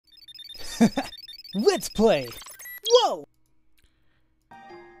Let's play! Whoa!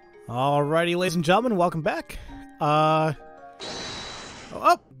 Alrighty, ladies and gentlemen, welcome back. Oh,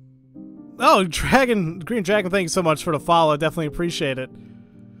 Dragon, Green Dragon, thank you so much for the follow. Definitely appreciate it.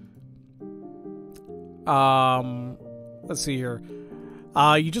 Let's see here.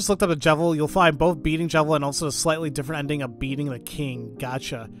 You just looked up a Jevil. You'll find both beating Jevil and also a slightly different ending of beating the king.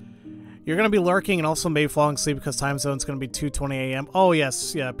 Gotcha. You're going to be lurking and also maybe falling asleep because time zone's going to be 2:20 a.m. Oh,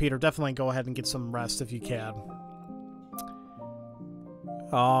 yes. Yeah, Peter, definitely go ahead and get some rest if you can.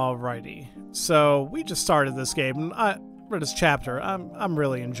 Alrighty. So, we just started this game. For this chapter. I'm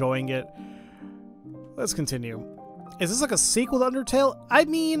really enjoying it. Let's continue. Is this like a sequel to Undertale? I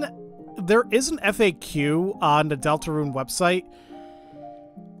mean, there is an FAQ on the Deltarune website.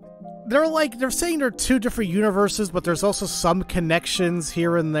 They're saying they're two different universes, but there's also some connections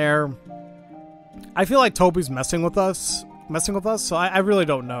here and there. I feel like Toby's messing with us, so I really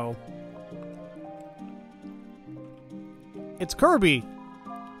don't know. It's Kirby.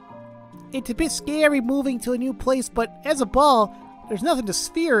 It's a bit scary moving to a new place, but as a ball, there's nothing to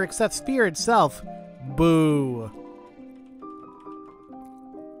Sphere except Sphere itself. Boo.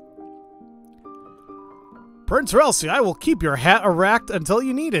 Prince Elsie, I will keep your hat erect until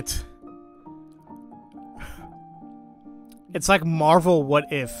you need it. It's like Marvel What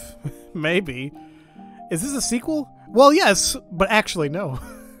If. Maybe. Is this a sequel? Well, yes, but actually, no.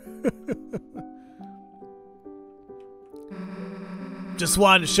 Just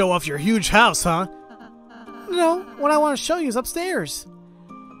wanted to show off your huge house, huh? No, what I want to show you is upstairs.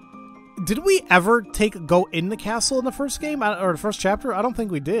 Did we ever go in the castle in the first game? Or the first chapter? I don't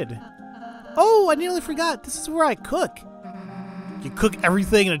think we did. Oh, I nearly forgot. This is where I cook. You cook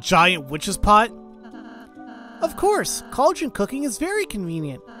everything in a giant witch's pot? Of course. Cauldron cooking is very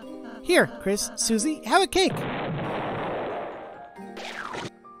convenient. Here, Chris, Susie, have a cake.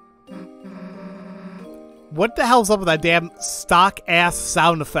 What the hell's up with that damn stock-ass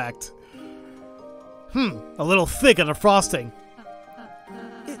sound effect? A little thick on the frosting.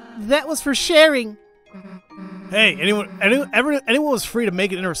 That was for sharing. Hey, anyone was free to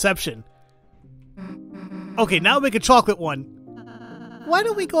make an interception. Okay, now make a chocolate one. Why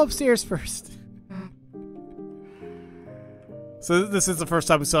don't we go upstairs first? So this is the first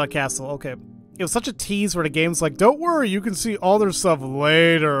time we saw a castle. Okay. It was such a tease where the game's like, don't worry, you can see all their stuff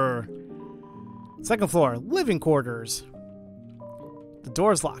later. Second floor, living quarters. The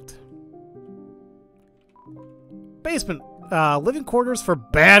door's locked. Basement, living quarters for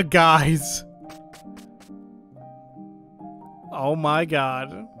bad guys. Oh my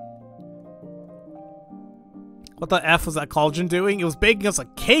god. What the F was that cauldron doing? It was baking us a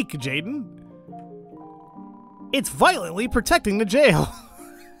cake, Jaden. It's violently protecting the jail.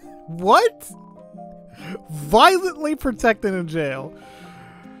 What? Violently protecting the jail.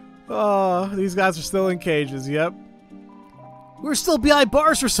 Oh, these guys are still in cages, yep. We're still behind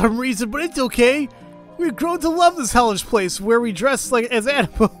bars for some reason, but it's okay. We've grown to love this hellish place where we dress like as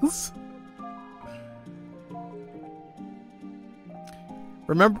animals.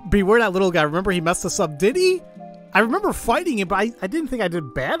 Remember, beware that little guy. Remember he messed us up, did he? I remember fighting him, but I didn't think I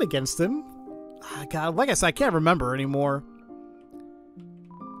did bad against him. God, like I said, I can't remember anymore.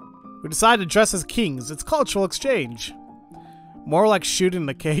 We decided to dress as kings. It's cultural exchange. More like shooting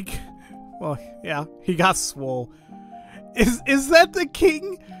the cake. Well, yeah, he got swole. Is that the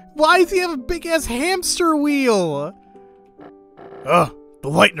king? Why does he have a big-ass hamster wheel? The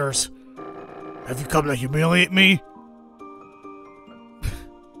Lightners. Have you come to humiliate me?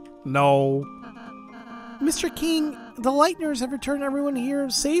 No. Mr. King, the Lightners have returned everyone here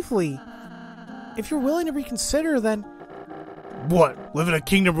safely. If you're willing to reconsider, then... What? Live in a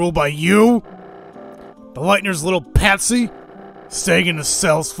kingdom ruled by you? The Lightner's little patsy? Staying in the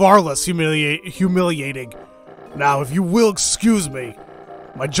cell's far less humiliating. Now, if you will excuse me,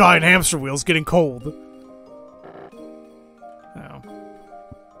 my giant hamster wheel's getting cold. Oh.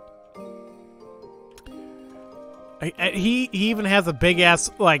 He even has a big-ass,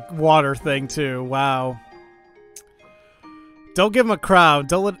 like, water thing, too. Wow. Don't give him a crown.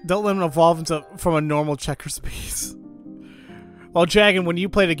 Don't let him evolve from a normal checkers piece. Well, Jagan, when you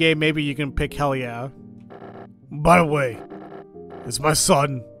play the game, maybe you can pick hell yeah. By the way, is my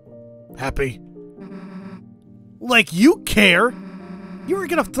son happy? Like you care? You were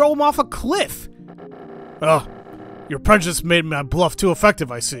gonna throw him off a cliff. Your prejudice made my bluff too effective,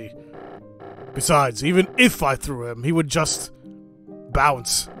 I see. Besides, even if I threw him, he would just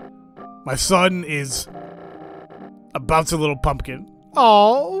bounce. My son is a bouncy little pumpkin.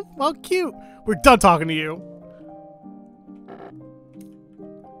 Oh, how cute. We're done talking to you.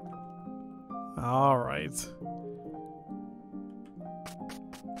 Alright.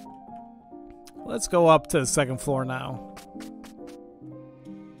 Let's go up to the second floor now.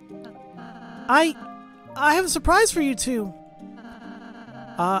 I have a surprise for you two.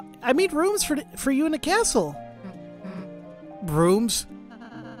 I made rooms for you in the castle. Rooms?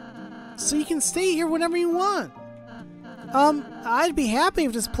 So you can stay here whenever you want. I'd be happy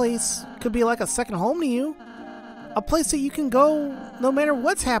if this place could be like a second home to you. A place that you can go no matter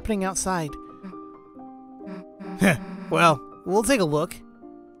what's happening outside. Well, we'll take a look.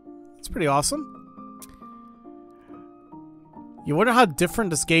 It's pretty awesome. You wonder how different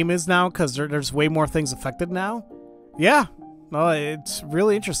this game is now because there's way more things affected now? Yeah. No, it's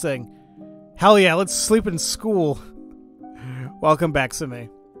really interesting. Hell yeah, let's sleep in school. Welcome back, Simi.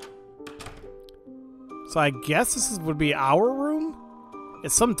 So I guess this would be our room?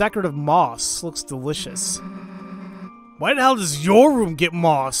 It's some decorative moss. Looks delicious. Why the hell does your room get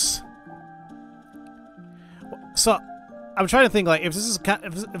moss? So I'm trying to think, like, if this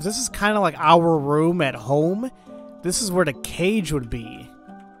is kind of like our room at home, this is where the cage would be.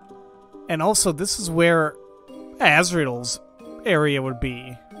 And also, this is where Azriel's area would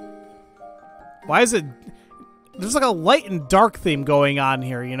be. Why is it... There's like a light and dark theme going on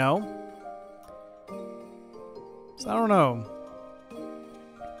here, you know? So I don't know.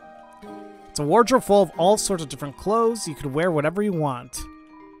 It's a wardrobe full of all sorts of different clothes. You could wear whatever you want.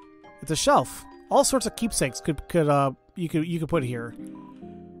 It's a shelf. All sorts of keepsakes you could put here.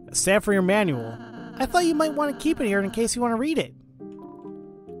 A stamp for your manual. I thought you might want to keep it here in case you want to read it.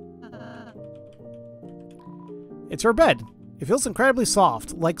 It's her bed. It feels incredibly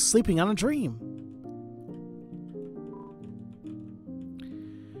soft, like sleeping on a dream.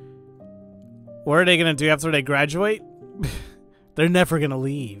 What are they going to do after they graduate? They're never going to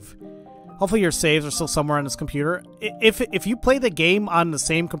leave. Hopefully your saves are still somewhere on this computer. If you play the game on the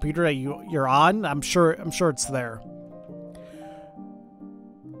same computer that you're on, I'm sure it's there.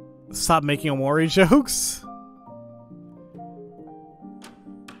 Stop making Omori jokes.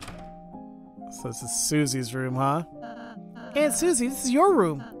 So this is Susie's room, huh? Aunt Susie, this is your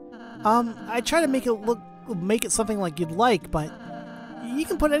room. I try to make it something like you'd like, but you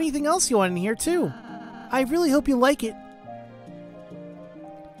can put anything else you want in here too. I really hope you like it.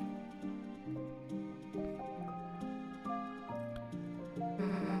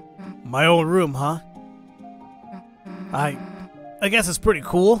 My own room, huh? I guess it's pretty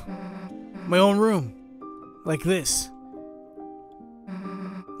cool. My own room. Like this.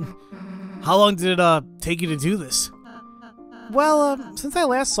 How long did it take you to do this? Well, since I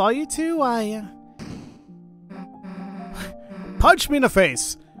last saw you two, I punch me in the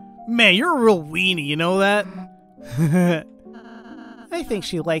face. Man, you're a real weenie, you know that? I think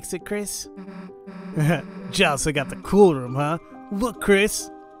she likes it, Chris. Jealous I got the cool room, huh? Look, Chris.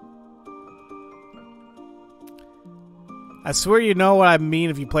 I swear you know what I mean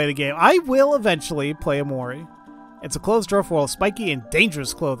if you play the game. I will eventually play Omori. It's a clothes drawer full of spiky and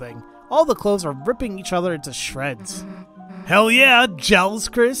dangerous clothing. All the clothes are ripping each other into shreds. Hell yeah, jealous,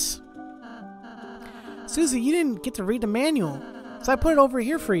 Chris. Susie, you didn't get to read the manual, so I put it over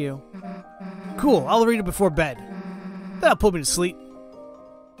here for you. Cool, I'll read it before bed. That'll put me to sleep.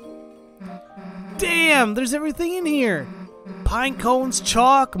 Damn, there's everything in here. Pine cones,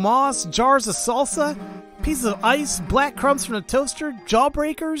 chalk, moss, jars of salsa, pieces of ice, black crumbs from the toaster,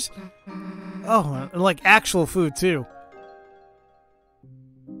 jawbreakers. Oh, and like actual food too.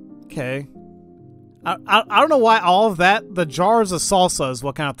 Okay. I don't know why all of that. The jars of salsa is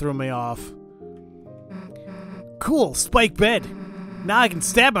what kind of threw me off. Cool, spike bed. Now I can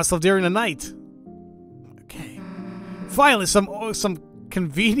stab myself during the night. Okay. Finally, some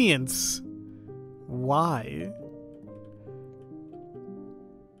convenience. Why?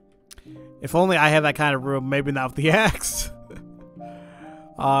 If only I had that kind of room, maybe not with the axe.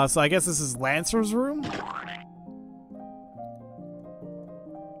 So I guess this is Lancer's room?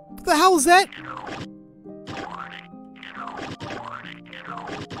 What the hell is that?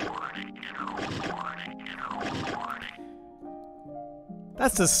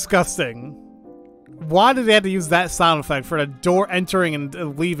 That's disgusting. Why did they have to use that sound effect for the door entering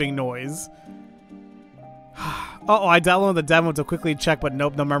and leaving noise? Uh-oh, I downloaded the demo to quickly check, but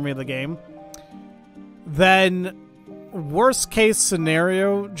nope, no memory of the game. Then, worst case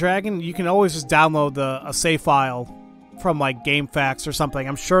scenario, Dragon, you can always just download a save file from like GameFAQs or something.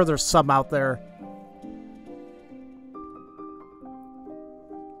 I'm sure there's some out there.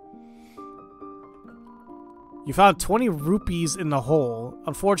 You found 20 rupees in the hole.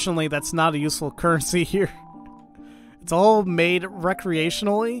 Unfortunately, that's not a useful currency here. It's all made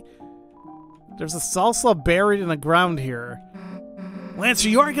recreationally. There's a salsa buried in the ground here. Lancer,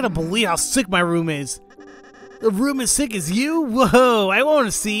 you aren't gonna believe how sick my room is. The room as sick as you? Whoa, I want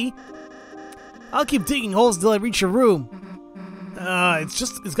to see. I'll keep digging holes until I reach your room.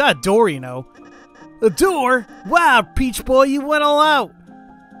 It's got a door, you know. A door? Wow, Peach Boy, you went all out.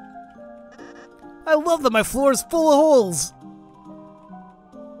 I love that my floor is full of holes.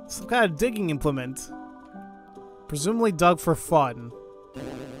 Some kind of digging implement. Presumably dug for fun.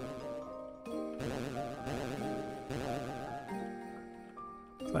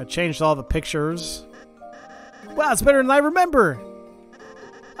 So I changed all the pictures. Wow, it's better than I remember.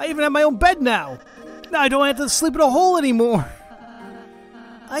 I even have my own bed now. Now I don't have to sleep in a hole anymore.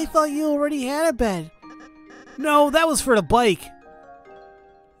 I thought you already had a bed. No, that was for the bike.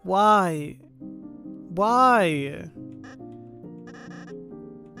 Why? Why?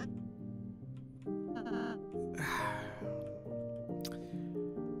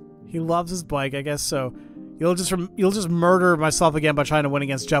 He loves his bike, I guess so. You'll just murder myself again by trying to win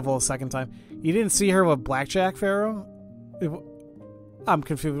against Jevil a second time. You didn't see her with blackjack, Pharaoh? I'm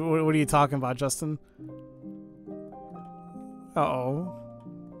confused. What are you talking about, Justin? Uh-oh.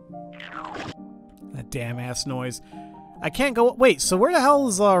 That damn ass noise. I can't go. Wait, so where the hell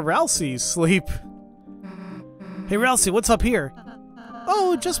is Ralsei sleep? Hey, Ralsei, what's up here?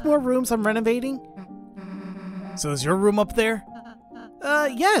 Oh, just more rooms I'm renovating. So is your room up there?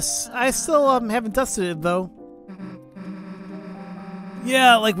 Yes. I still haven't dusted it, though.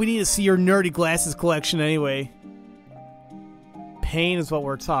 Yeah, like we need to see your nerdy glasses collection anyway. Pain is what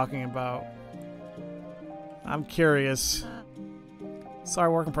we're talking about. I'm curious.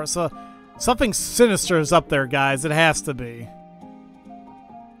 Sorry, working for so something sinister is up there, guys. It has to be.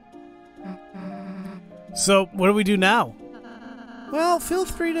 So, what do we do now? Well, feel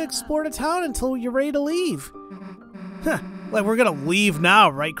free to explore the town until you're ready to leave. Huh. Like, we're gonna leave now,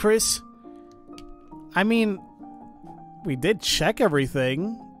 right, Chris? I mean, we did check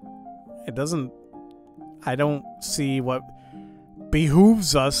everything. It doesn't... I don't see what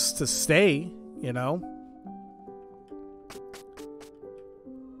behooves us to stay, you know?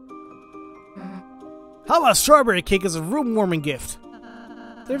 How about strawberry cake as a room-warming gift?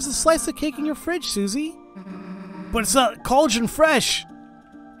 There's a slice of cake in your fridge, Susie. But it's not collagen fresh.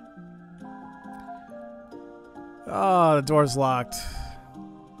 Oh, the door's locked.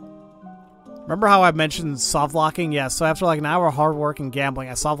 Remember how I mentioned soft locking? Yeah, so after like an hour of hard work and gambling,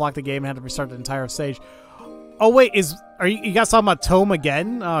 I soft locked the game and had to restart the entire stage. Oh wait, are you guys talking about Tome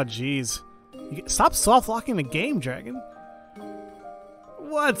again? Oh jeez. Stop soft locking the game, Dragon.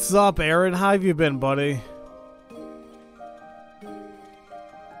 What's up, Aaron? How have you been, buddy?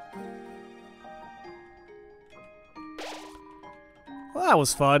 Well, that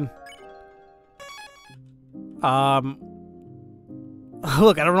was fun.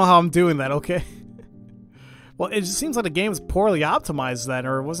 Look, I don't know how I'm doing that, okay? Well, it just seems like the game's poorly optimized then,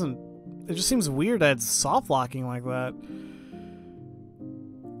 or it wasn't... It just seems weird that it's soft-locking like that.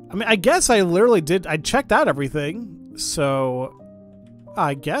 I mean, I guess I literally did... I checked out everything, so...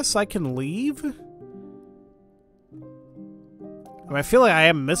 I guess I can leave? I mean, I feel like I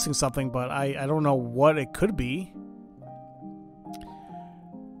am missing something, but I don't know what it could be.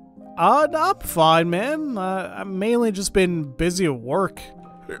 No, I'm fine, man. I've mainly just been busy at work.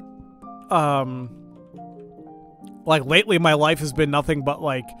 Like, lately my life has been nothing but,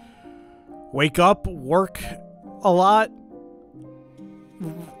 like, wake up, work a lot,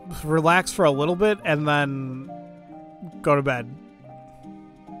 relax for a little bit, and then go to bed.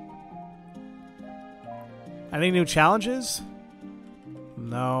 Any new challenges?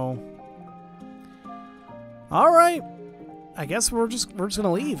 No. Alright. I guess we're just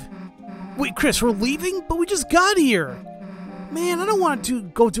gonna leave. Wait, Chris, we're leaving? But we just got here! Man, I don't want to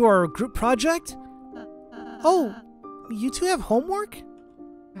go do our group project. Oh, you two have homework?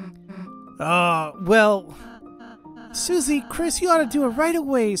 Well... Susie, Chris, you ought to do it right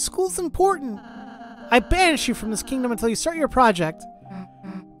away. School's important. I banish you from this kingdom until you start your project.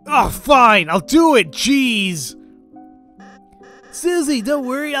 Oh, fine, I'll do it, jeez! Susie, don't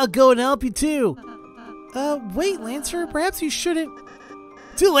worry, I'll go and help you too. Wait, Lancer, perhaps you shouldn't...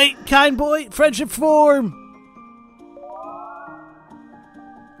 Too late, kind boy, friendship form!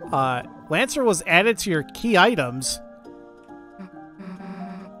 Lancer was added to your key items.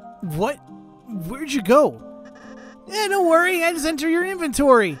 What? Where'd you go? Yeah, don't worry, I just enter your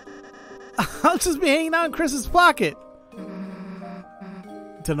inventory. I'll just be hanging out in Chris's pocket.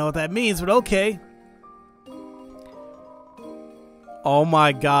 Don't know what that means, but okay. Oh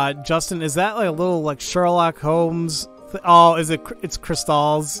my god, Justin, is that like a little like Sherlock Holmes? Oh, is it? It's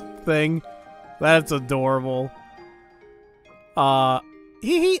Crystal's thing. That's adorable. I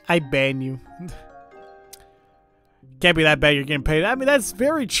ban you. Can't be that bad. You're getting paid. I mean, that's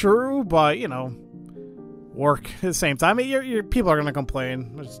very true, but you know, work at the same time. Your people are gonna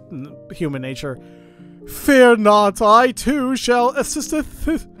complain. It's human nature. Fear not, I too shall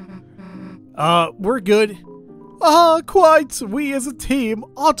assisteth. We're good. Quite. We as a team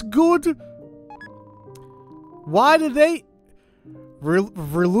art good. Why did they...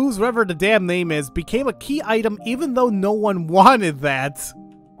 Reluse, whatever the damn name is, became a key item even though no one wanted that.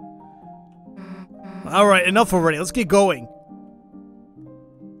 Alright, enough already. Let's get going.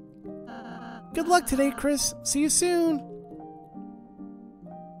 Good luck today, Chris. See you soon.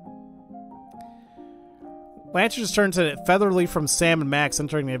 Lancer just turned to Featherly from Sam and Max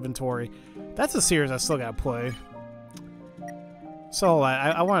entering the inventory. That's a series I still gotta play. So,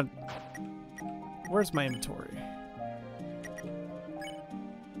 I want... Where's my inventory?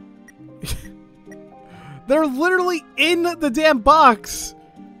 They're literally in the damn box!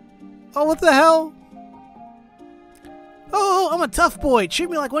 Oh, what the hell? Oh, I'm a tough boy. Treat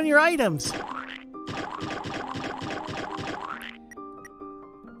me like one of your items.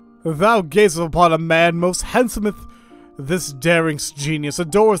 Thou gazest upon a man most handsometh. This daring genius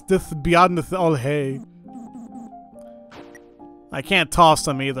adores this beyondeth all hay. I can't toss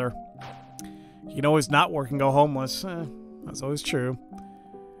them either. You can always not work and go homeless. That's always true.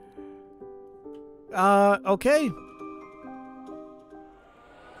 Okay.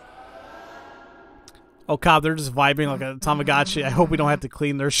 Oh god, they're just vibing like a Tamagotchi. I hope we don't have to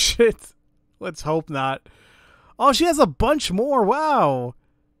clean their shit. Let's hope not. Oh, she has a bunch more. Wow.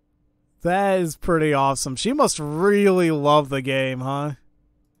 That is pretty awesome. She must really love the game, huh?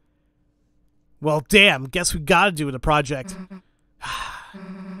 Well, damn. Guess we gotta do the project.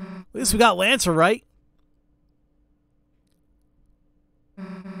 At least we got Lancer, right?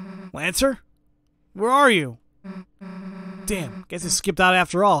 Lancer? Where are you? Damn. Guess he skipped out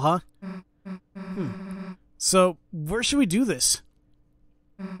after all, huh? So, where should we do this?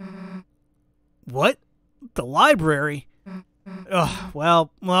 What? The library? Ugh,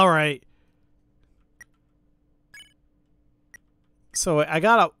 well, alright. So,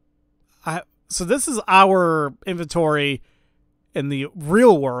 so this is our inventory in the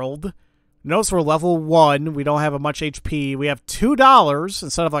real world. Notice we're level 1. We don't have a much HP. We have $2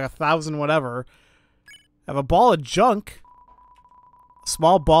 instead of like 1,000 whatever. I have a ball of junk. A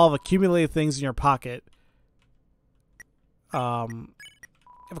small ball of accumulated things in your pocket. I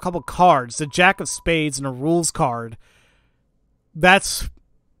have a couple cards. The Jack of Spades and a Rules card.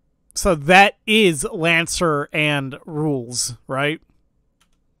 So that is Lancer and Rules, right?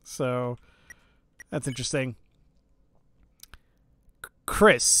 So, that's interesting.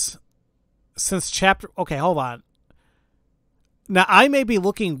 Chris. Since chapter... Okay, hold on. Now, I may be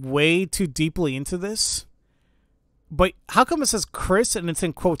looking way too deeply into this, but how come it says Chris and it's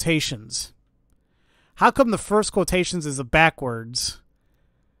in quotations? How come the first quotations is backwards?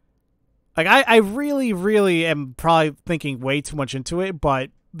 Like, I really, really am probably thinking way too much into it,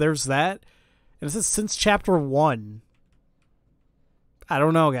 but there's that. And it says since chapter 1. I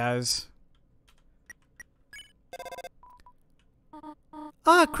don't know, guys.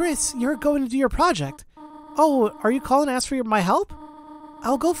 Ah, Chris, you're going to do your project. Oh, are you calling to ask for my help?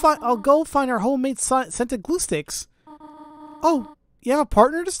 I'll go find our homemade scented glue sticks. Oh, you have a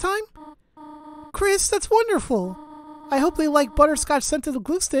partner this time? Chris, that's wonderful. I hope they like butterscotch scented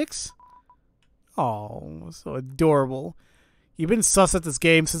glue sticks. Oh, so adorable. You've been sus at this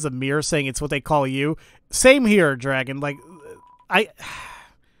game since a mirror saying it's what they call you. Same here, Dragon. Like, I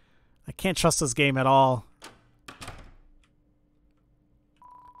can't trust this game at all.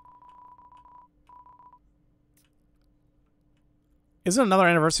 Isn't another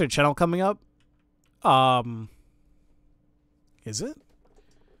anniversary channel coming up? Is it?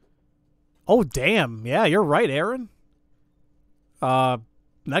 Oh, damn. Yeah, you're right, Aaron.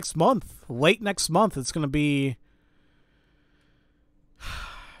 Next month. Late next month. It's going to be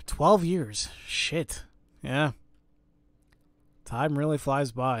 12 years. Shit. Yeah. Time really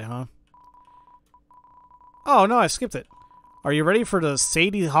flies by, huh? Oh, no, I skipped it. Are you ready for the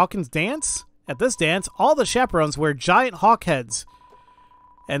Sadie Hawkins dance? At this dance, all the chaperones wear giant hawk heads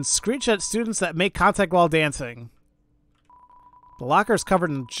and screech at students that make contact while dancing. The locker is covered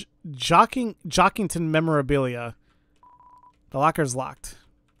in Jockington memorabilia. The locker's locked.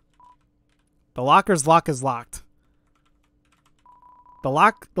 The locker's lock is locked. The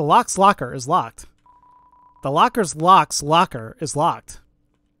lock's locker is locked. The locker's locker is locked.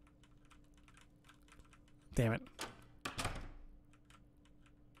 Damn it.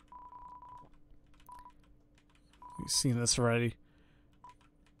 You've seen this already.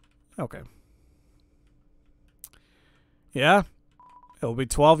 Okay. Yeah. It'll be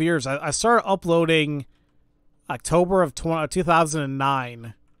 12 years. I started uploading October of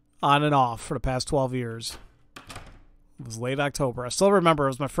 2009 on and off for the past 12 years. It was late October. I still remember.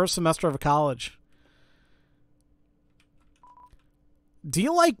 It was my first semester of college. Do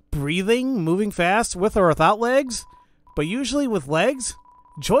you like breathing, moving fast, with or without legs? But usually with legs?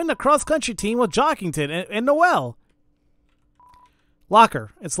 Join the cross-country team with Jockington and Noel.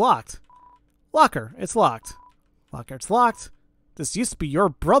 Locker. It's locked. Locker. It's locked. Locker. It's locked. This used to be your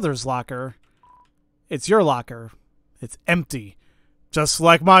brother's locker. It's your locker. It's empty. Just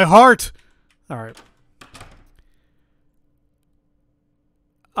like my heart. Alright.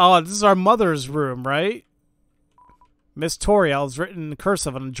 Oh, this is our mother's room, right? Miss Toriel is written in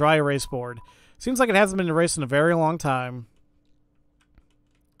cursive on a dry erase board. Seems like it hasn't been erased in a very long time.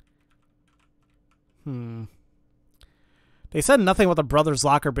 They said nothing about the brother's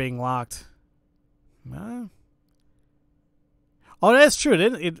locker being locked. Oh, that's true.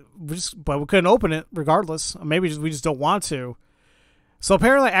 But we couldn't open it regardless. Maybe we just don't want to. So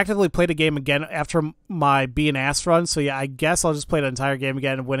apparently I actively played a game again after my B and Ass run. So yeah, I guess I'll just play the entire game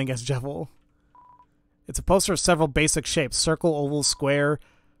again and win against Jeffel. It's a poster of several basic shapes. Circle, oval, square,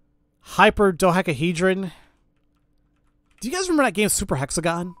 hyperdodecahedron. Do you guys remember that game Super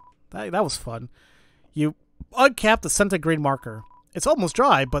Hexagon? That was fun. You uncap the centigrade marker. It's almost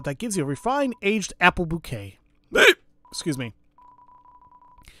dry, but that gives you a refined, aged apple bouquet. Excuse me.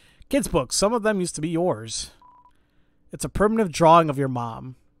 Kids' books. Some of them used to be yours. It's a primitive drawing of your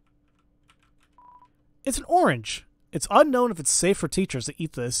mom. It's an orange. It's unknown if it's safe for teachers to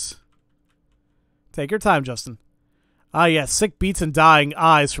eat this. Take your time, Justin. Ah, yes. Sick beats and dying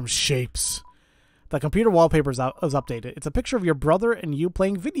eyes from shapes. The computer wallpaper is updated. It's a picture of your brother and you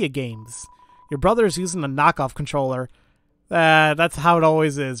playing video games. Your brother is using a knockoff controller. That's how it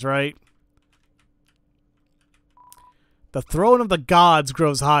always is, right? The throne of the gods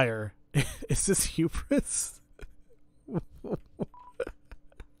grows higher. Is this hubris?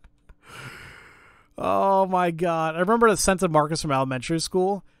 Oh my god. I remember the scented markers from elementary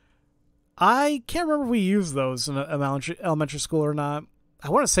school. I can't remember if we used those in elementary school or not. I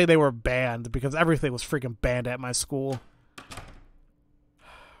want to say they were banned because everything was freaking banned at my school.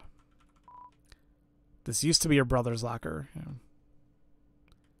 This used to be your brother's locker. Yeah.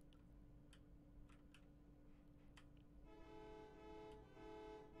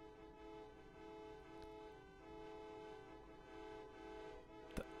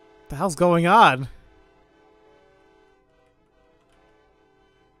 The hell's going on?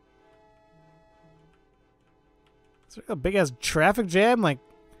 Is there a big ass traffic jam? Like,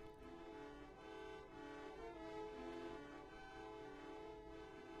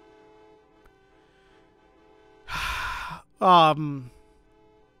 and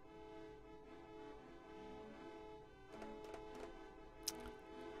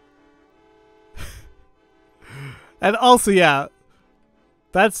also, yeah,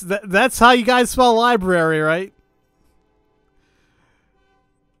 that's how you guys spell library, right?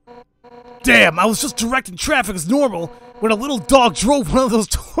 Damn, I was just directing traffic as normal when a little dog drove one of those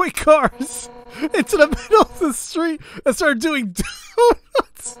toy cars into the middle of the street and started doing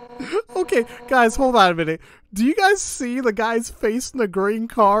donuts. Okay, guys, hold on a minute. Do you guys see the guy's face in the green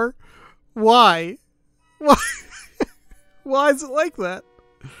car? Why? Why? Why is it like that?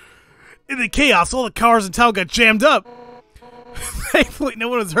 In the chaos, all the cars in town got jammed up. Thankfully, no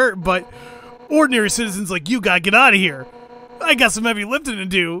one was hurt, but ordinary citizens like you gotta get out of here. I got some heavy lifting to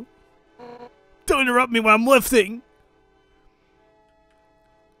do. Don't interrupt me when I'm lifting.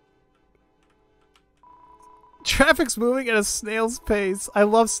 Traffic's moving at a snail's pace. I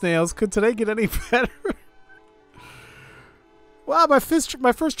love snails. Could today get any better? Wow, my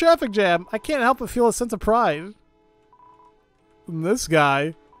first traffic jam. I can't help but feel a sense of pride. And this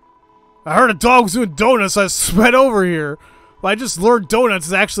guy. I heard a dog was doing donuts, so I sped over here. But I just learned donuts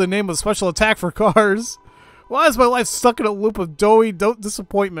is actually the name of a special attack for cars. Why is my life stuck in a loop of doughy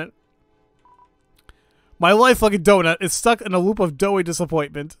disappointment? My life, like a donut, is stuck in a loop of doughy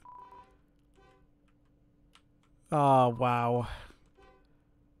disappointment. Oh, wow.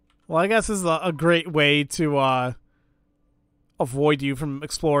 Well, I guess this is a great way to avoid you from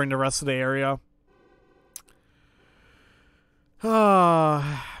exploring the rest of the area.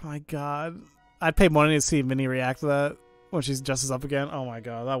 Oh, my God. I'd pay money to see Minnie react to that when she dresses up again. Oh, my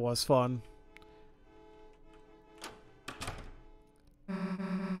God. That was fun.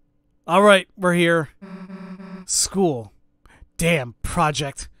 All right, we're here. School. Damn,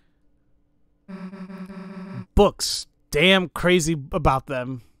 project. Books. Damn crazy about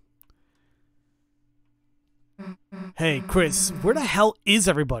them. Hey, Chris, where the hell is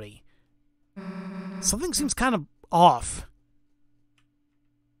everybody? Something seems kind of off.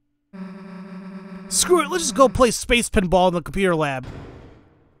 Screw it, let's just go play space pinball in the computer lab.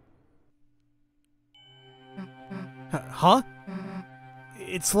 Huh?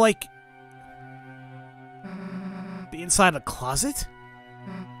 It's like... the inside of a closet?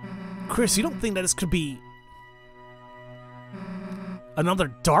 Chris, you don't think that this could be... another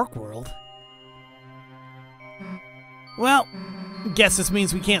dark world? Well, guess this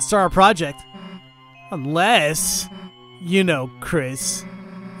means we can't start our project. Unless... you know, Chris,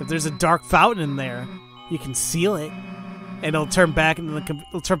 if there's a dark fountain in there, you can seal it. And it'll turn back into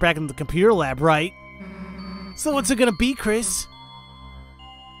the computer lab, right? So what's it gonna be, Chris?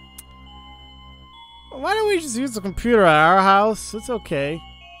 Why don't we just use the computer at our house? It's okay.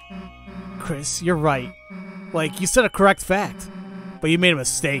 Chris, you're right. Like, you said a correct fact. But you made a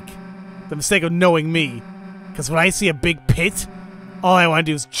mistake. The mistake of knowing me. Because when I see a big pit, all I want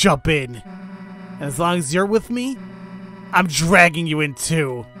to do is jump in. And as long as you're with me, I'm dragging you in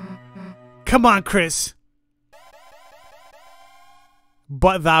too. Come on, Chris.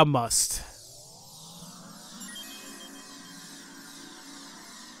 But thou must.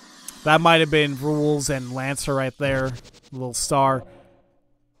 That might have been Rules and Lancer right there. Little star.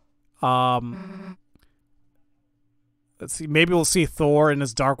 Let's see. Maybe we'll see Thor in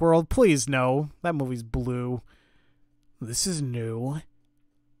his Dark World. Please, no. That movie's blue. This is new.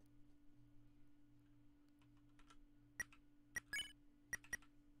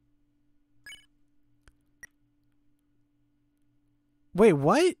 Wait,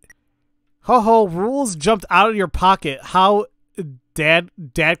 what? Ho-ho, Rules jumped out of your pocket. How...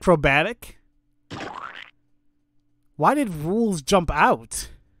 Dad-crobatic? Why did Rules jump out?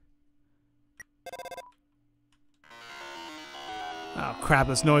 Oh, crap,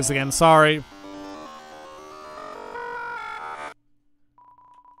 this noise again. Sorry.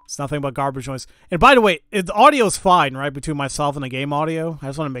 It's nothing but garbage noise. And by the way, the audio's fine, right? Between myself and the game audio. I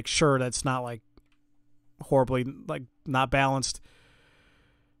just want to make sure that it's not, like, horribly, like, not balanced.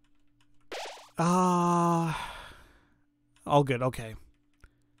 All good, okay.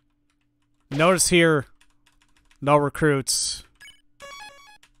 Notice here, no recruits.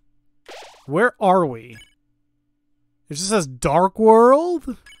 Where are we? It just says Dark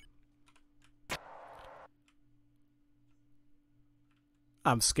World?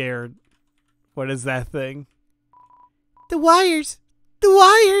 I'm scared. What is that thing? The wires! The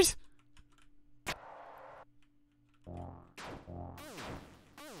wires!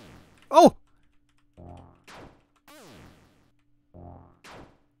 Oh!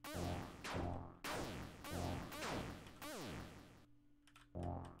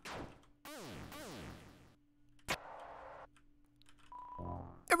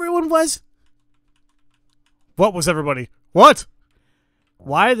 Everyone was... What was everybody? What?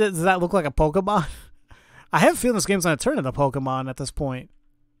 Why does that look like a Pokemon? I have a feeling this game's going to turn into Pokemon at this point.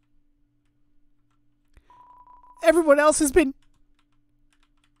 Everyone else has been...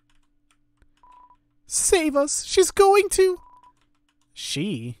 Save us. She's going to...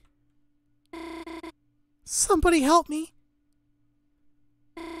 She? Somebody help me.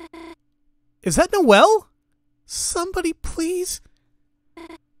 Is that Noelle? Somebody please.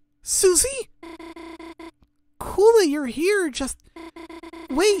 Susie? Cool that you're here, just...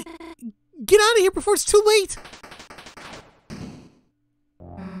 Wait! Get out of here before it's too late!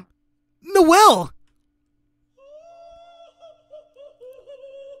 Noelle!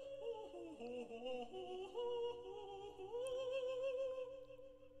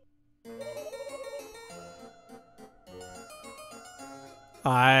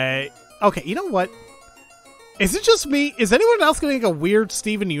 Okay, you know what? Is it just me? Is anyone else getting a weird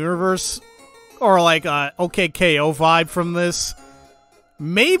Steven Universe or like a OKKO vibe from this?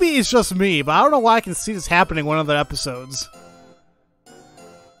 Maybe it's just me, but I don't know why I can see this happening in one of the episodes.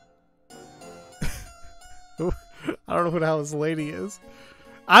 I don't know who the hell this lady is.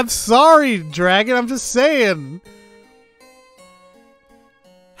 I'm sorry, Dragon, I'm just saying.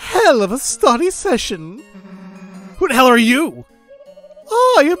 Hell of a study session. Who the hell are you?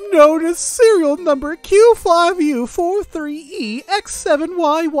 I am known as serial number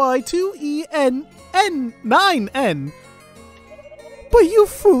Q5U43EX7YY2ENN9N. But you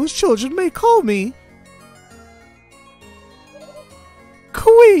foolish children may call me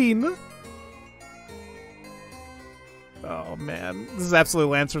Queen. Oh man, this is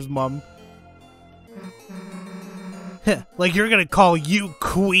absolutely Lancer's mom. Like you're gonna call you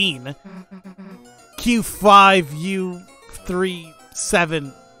Queen.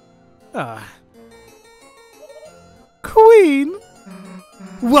 Q5U37. Queen?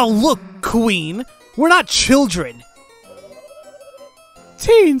 Well, look, Queen. We're not children.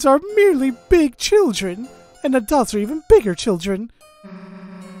 Teens are merely big children, and adults are even bigger children.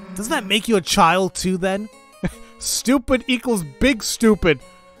 Doesn't that make you a child too, then? Stupid equals big stupid.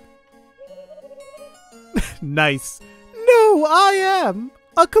 Nice. No, I am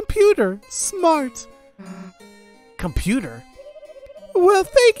a computer. Smart. Computer? Well,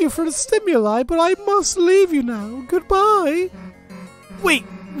 thank you for the stimuli, but I must leave you now. Goodbye. Wait!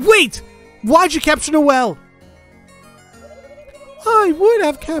 Why'd you capture Noelle? I would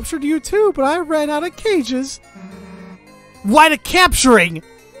have captured you too, but I ran out of cages. Why the capturing?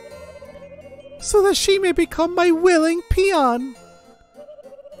 So that she may become my willing peon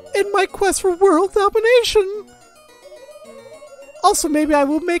in my quest for world domination. Also, maybe I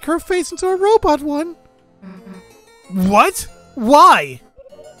will make her face into a robot one. What? Why?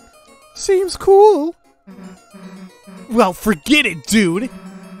 Seems cool. Well, forget it, dude.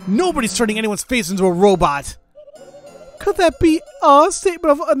 Nobody's turning anyone's face into a robot. Could that be a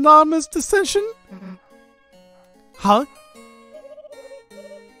statement of anonymous dissension? Huh?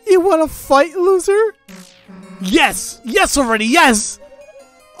 You want to fight, loser? Yes! Yes already, yes!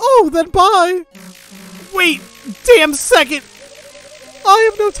 Oh, then bye! Wait, damn second! I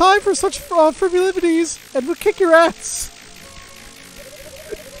have no time for such frivolities and will kick your ass.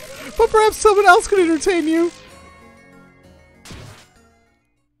 But perhaps someone else could entertain you.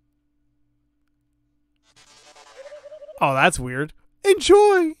 Oh, that's weird.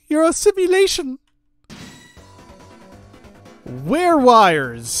 Enjoy! You're a simulation! Wear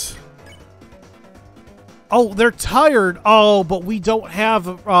wires. Oh, they're tired. Oh, but we don't have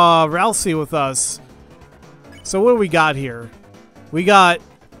Ralsei with us. So what do we got here? We got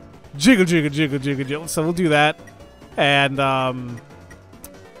jiggle, jiggle, jiggle, jiggle, jiggle. So we'll do that. And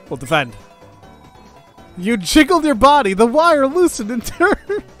we'll defend. You jiggled your body. The wire loosened in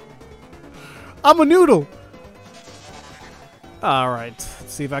turn. I'm a noodle. Alright.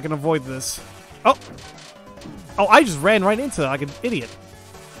 Let's see if I can avoid this. Oh! Oh, I just ran right into it like an idiot.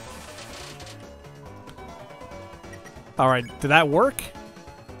 Alright, did that work?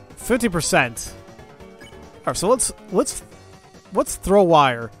 50%. Alright, so let's throw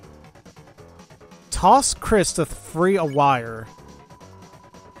wire. Toss Chris to free a wire.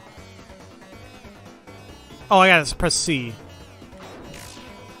 Oh, I gotta press C.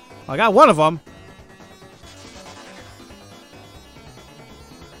 I got one of them.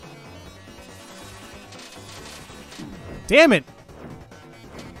 Damn it!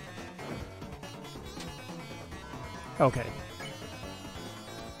 Okay.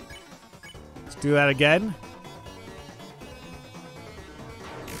 Let's do that again.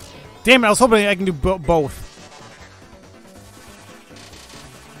 Damn it, I was hoping I can do both.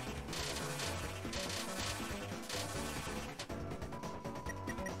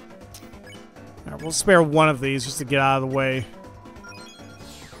 Alright, we'll spare one of these just to get out of the way.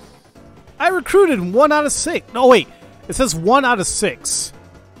 I recruited 1 out of 6. No, wait. It says 1 out of 6.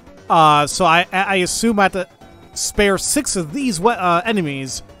 So I assume I have to spare 6 of these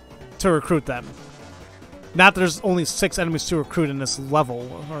enemies to recruit them. Not that there's only 6 enemies to recruit in this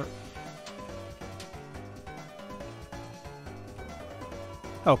level.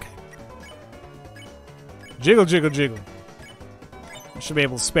 Okay. Jiggle, jiggle, jiggle. I should be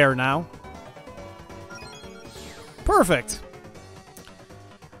able to spare now. Perfect.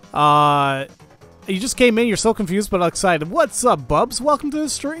 You just came in, you're so confused but excited. What's up, bubs? Welcome to the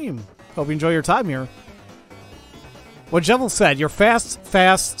stream. Hope you enjoy your time here. What Jevel said, you're fast,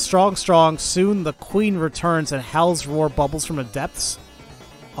 fast, strong, strong. Soon the queen returns and hell's roar bubbles from the depths.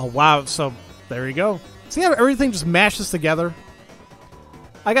 Oh, wow. So, there you go. See how everything just mashes together?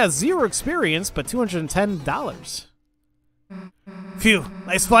 I got 0 experience, but $210. Phew,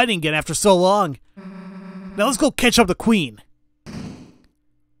 nice fighting again after so long. Now let's go catch up the queen.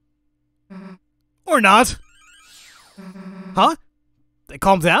 Or not. Huh? They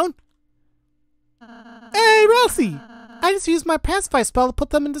calmed down? Hey, Ralsei! I just used my pacify spell to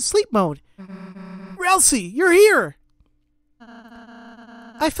put them into sleep mode. Ralsei, you're here!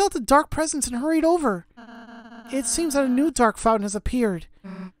 I felt a dark presence and hurried over. It seems that a new dark fountain has appeared.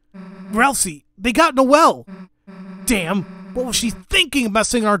 Ralsei, they got Noelle! Damn, what was she thinking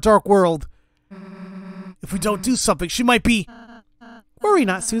messing in our dark world? If we don't do something, she might be... Worry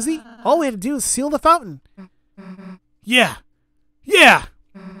not, Susie. All we have to do is seal the fountain. Yeah. Yeah!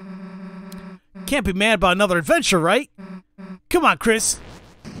 Can't be mad about another adventure, right? Come on, Chris.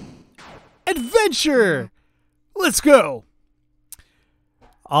 Adventure! Let's go!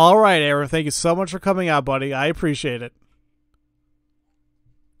 Alright, Aaron. Thank you so much for coming out, buddy. I appreciate it.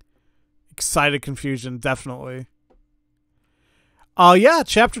 Excited confusion, definitely. Yeah,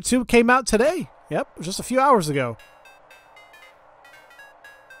 Chapter 2 came out today. Yep, just a few hours ago.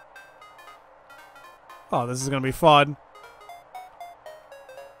 Oh, this is going to be fun.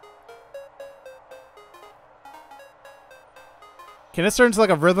 Can this turn into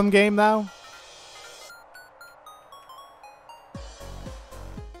like a rhythm game now?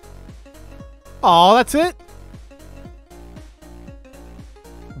 Oh, that's it?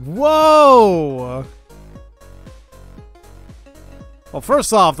 Whoa! Well,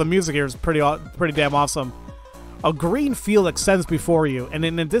 first off, the music here is pretty damn awesome. A green field extends before you, and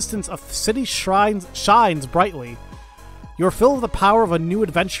in the distance a city shines brightly. You are filled with the power of a new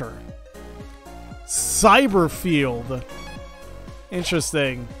adventure. Cyberfield.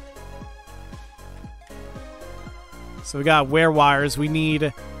 Interesting. So we got werewires. We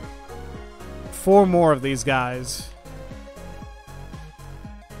need 4 more of these guys.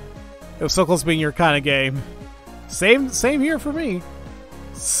 It was so close to being your kind of game. Same here for me.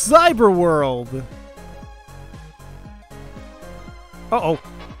 Cyberworld. Uh-oh.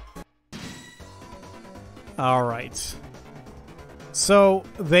 All right. So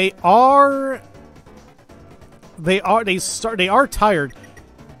they are tired.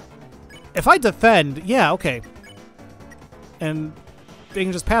 If I defend, yeah, okay. And they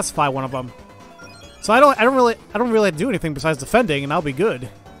can just pacify one of them. So I don't really have to do anything besides defending, and I'll be good.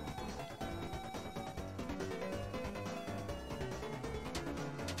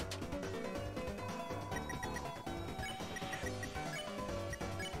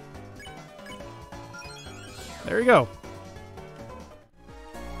 There you go.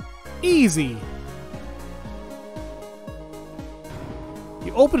 Easy.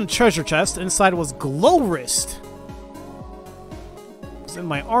 You open a treasure chest. Inside was glow wrist. It's in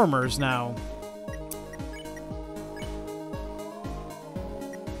my armors now.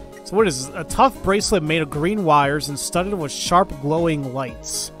 So what is this? A tough bracelet made of green wires and studded with sharp glowing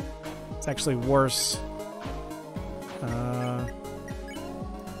lights. It's actually worse.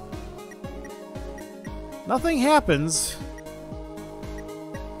 Nothing happens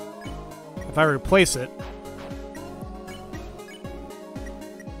if I replace it.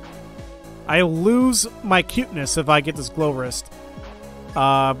 I lose my cuteness if I get this glow wrist.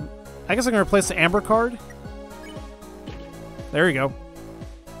 I guess I'm gonna replace the amber card. There you go.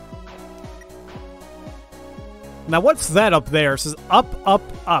 Now what's that up there? It says up, up,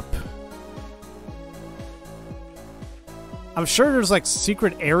 up. I'm sure there's like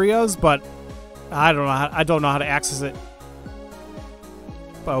secret areas, but I don't know how to access it.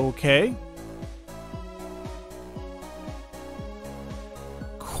 Okay.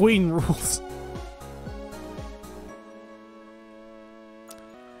 Queen rules.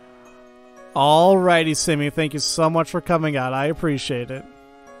 Alrighty, Simi. Thank you so much for coming out. I appreciate it.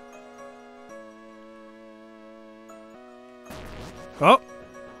 Oh.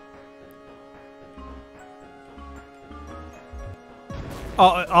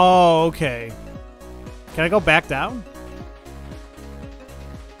 Oh, okay. Can I go back down?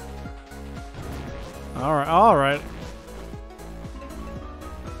 Alright, alright.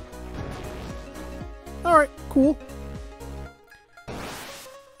 Alright, cool.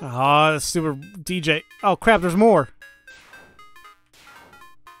 Ah, stupid DJ. Oh crap, there's more.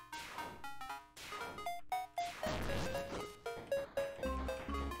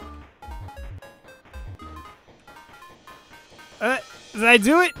 Did I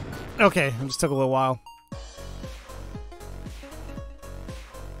do it? Okay, it just took a little while.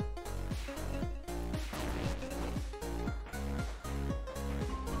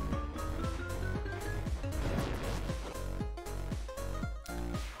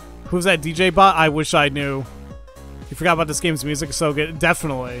 Who's that DJ bot? I wish I knew. You forgot about this game's music, so good.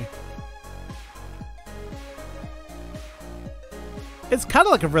 Definitely. It's kind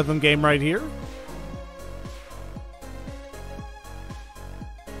of like a rhythm game right here.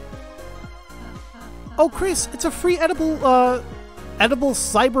 Oh, Chris, it's a free edible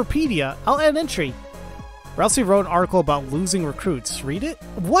cyberpedia. I'll add an entry. Ralsei wrote an article about losing recruits. Read it?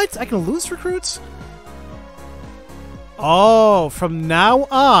 What? I can lose recruits? Oh, from now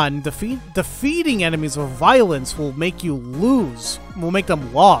on, defeating enemies with violence will make you lose. Will make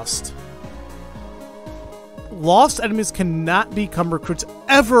them lost. Lost enemies cannot become recruits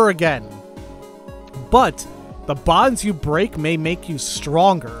ever again. But the bonds you break may make you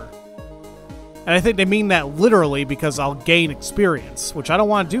stronger. And I think they mean that literally because I'll gain experience, which I don't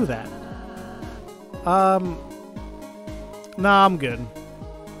want to do that. Nah, I'm good.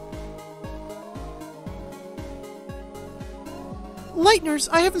 Lightners,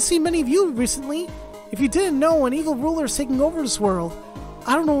 I haven't seen many of you recently. If you didn't know, an evil ruler is taking over this world.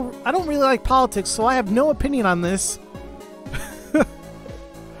 I don't know. I don't really like politics, so I have no opinion on this.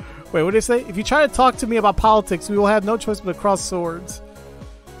 Wait, what did they say? If you try to talk to me about politics, we will have no choice but to cross swords.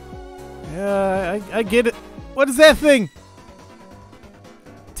 Yeah, I get it. What is that thing?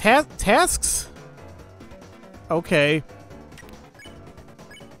 Tasks? Okay.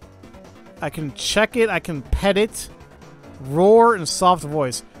 I can check it. I can pet it. Roar and soft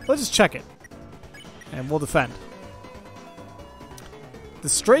voice. Let's just check it. And we'll defend. The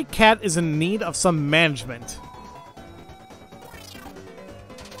stray cat is in need of some management.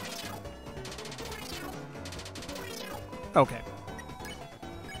 Okay.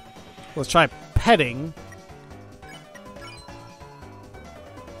 Let's try petting.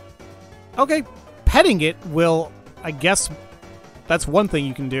 Okay. Petting it will, I guess, that's one thing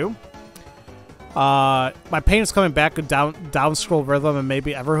you can do. My pain is coming back with down scroll rhythm and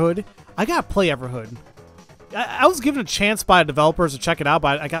maybe Everhood. I gotta play Everhood. I was given a chance by developers to check it out,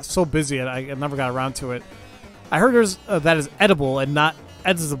 but I got so busy and I never got around to it. I heard there's that is edible and not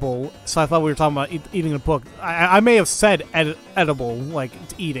editable, so I thought we were talking about eating a book. I may have said edible, like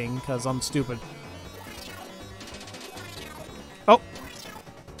eating, because I'm stupid. Oh.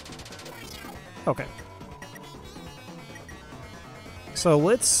 Okay. So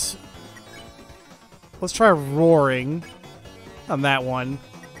let's try roaring on that one,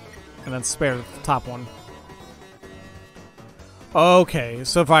 and then spare the top one. Okay,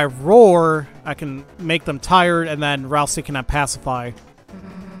 so if I roar, I can make them tired, and then Rousey cannot pacify.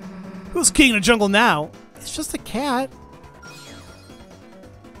 Who's king of the jungle now? It's just a cat.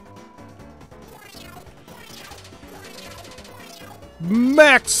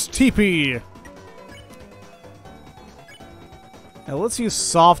 Max TP! Now let's use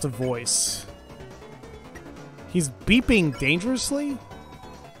soft voice. He's beeping dangerously?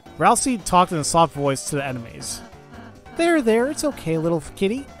 Rousey talked in a soft voice to the enemies. There, it's okay, little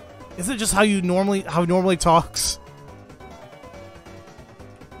kitty. Is it just how he normally talks?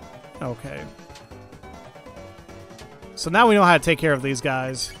 Okay. So now we know how to take care of these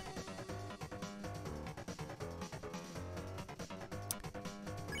guys.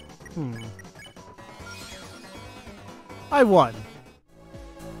 I won.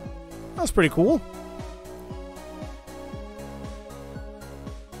 That was pretty cool.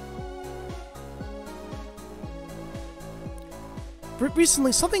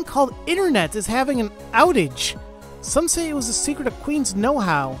 Recently, something called Internet is having an outage. Some say it was a secret of Queen's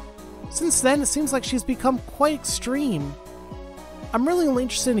know-how. Since then, it seems like she's become quite extreme. I'm really only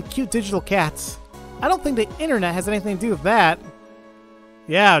interested in cute digital cats. I don't think the Internet has anything to do with that.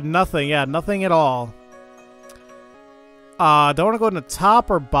 Yeah, nothing. Yeah, nothing at all. Do I want to go in the top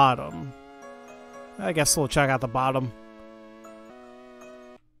or bottom? I guess we'll check out the bottom.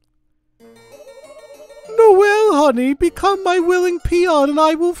 Noelle, honey, become my willing peon and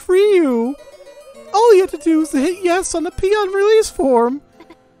I will free you. All you have to do is hit yes on the peon release form.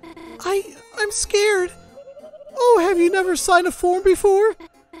 I'm scared. Oh, have you never signed a form before?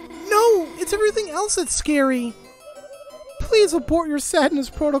 No, it's everything else that's scary. Please abort your sadness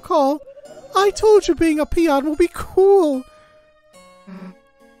protocol. I told you being a peon will be cool.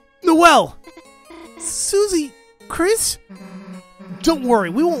 Noelle! Susie! Chris? Don't worry,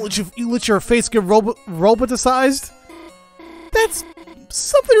 we won't let your face get roboticized. That's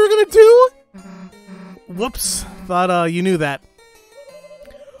something we're gonna do? Whoops, thought you knew that.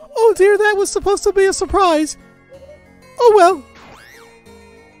 Oh dear, that was supposed to be a surprise. Oh well.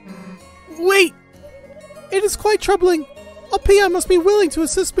 Wait! It is quite troubling. A peon must be willing to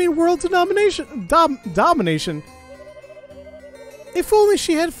assist me in world domination. If only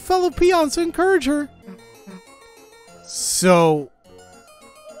she had fellow peons to encourage her. So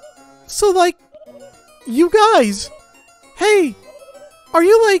like, you guys, hey, are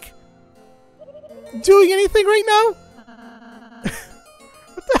you like doing anything right now?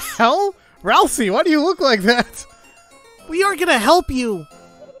 What the hell? Rousey, why do you look like that? We are gonna help you.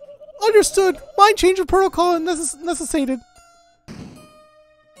 Understood. Mind change of protocol necessitated.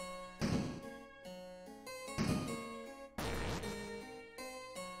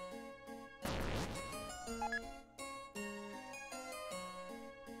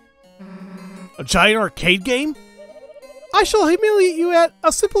 A giant arcade game? I shall humiliate you at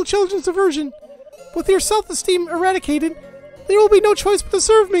a simple children's diversion. With your self-esteem eradicated, there will be no choice but to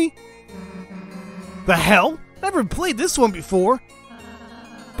serve me. The hell? Never played this one before.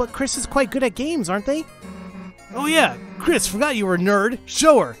 But Chris is quite good at games, aren't they? Oh yeah, Chris, forgot you were a nerd.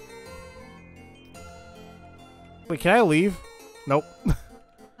 Show her. Wait, can I leave? Nope.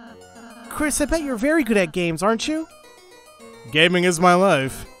 Chris, I bet you're very good at games, aren't you? Gaming is my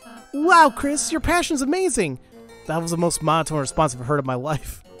life. Wow, Chris, your passion's amazing. That was the most monotone response I've heard in my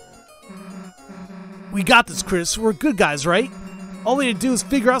life. We got this, Chris. We're good guys, right? All we need to do is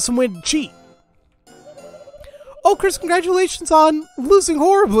figure out some way to cheat. Oh, Chris, congratulations on losing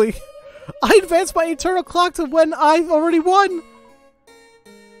horribly. I advanced my eternal clock to when I've already won.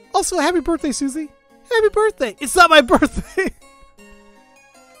 Also, happy birthday, Susie. Happy birthday. It's not my birthday.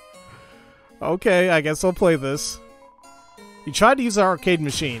 Okay, I guess I'll play this. You tried to use our arcade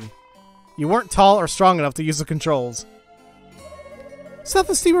machine. You weren't tall or strong enough to use the controls.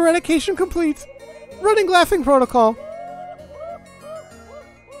 Self-esteem eradication complete. Running laughing protocol.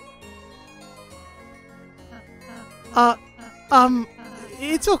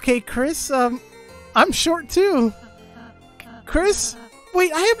 It's okay, Chris. I'm short too. Chris?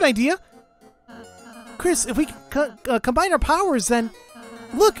 Wait, I have an idea. Chris, if we combine our powers, then...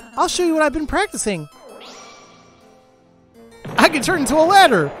 Look, I'll show you what I've been practicing. I can turn into a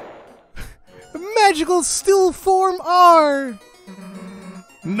ladder. Magical still form R.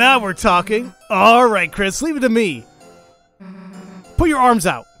 Now we're talking. All right, Chris, leave it to me. Put your arms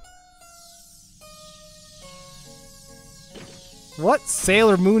out. What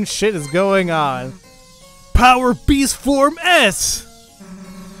Sailor Moon shit is going on? Power Beast Form S.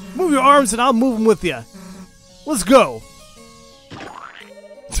 Move your arms and I'll move them with you. Let's go.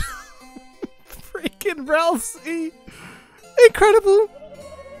 Freaking Ralsei. Incredible.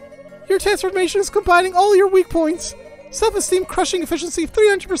 Your transformation is combining all your weak points. Self-esteem crushing efficiency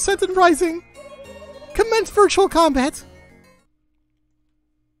 300% and rising. Commence virtual combat.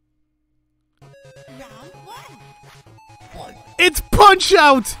 Round one. It's Punch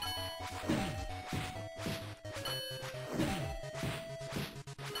Out!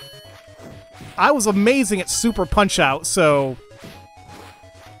 I was amazing at Super Punch Out, so...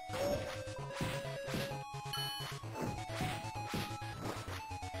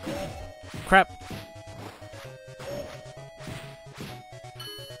 Crap.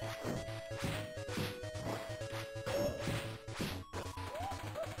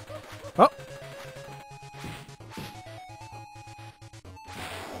 Oh.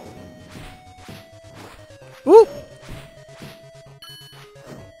 Ooh.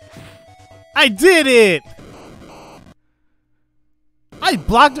 I did it! I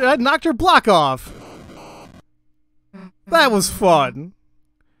blocked her, I knocked her block off. That was fun.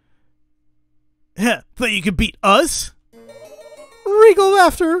 Thought you could beat us? Regal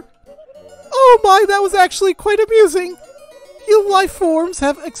laughter. Oh my, that was actually quite amusing. You life forms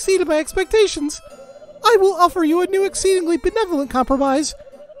have exceeded my expectations. I will offer you a new exceedingly benevolent compromise.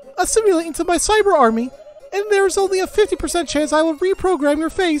 Assimilate into my cyber army, and there is only a 50% chance I will reprogram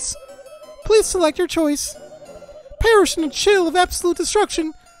your face. Please select your choice. Perish in a chill of absolute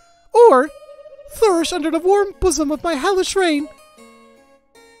destruction, or flourish under the warm bosom of my hellish reign.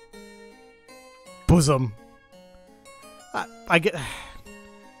 Bosom. I get...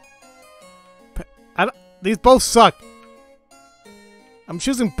 these both suck. I'm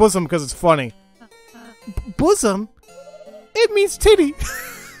choosing bosom because it's funny. Bosom? It means titty.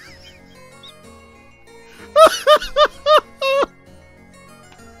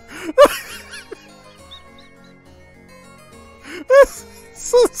 That's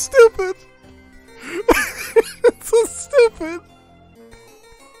so stupid. It's so stupid.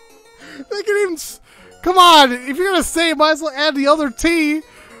 They can even... Come on, if you're gonna say it, might as well add the other T.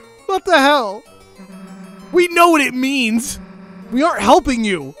 What the hell? We know what it means. We aren't helping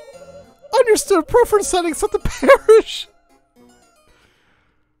you. Understood. Preference settings set to perish.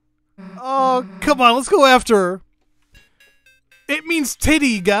 Oh, come on, let's go after her. It means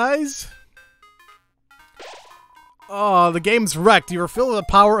titty, guys. Oh, the game's wrecked. You are filled with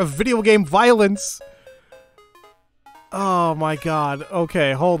the power of video game violence. Oh my god.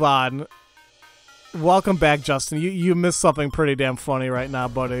 Okay, hold on. Welcome back, Justin. You missed something pretty damn funny right now,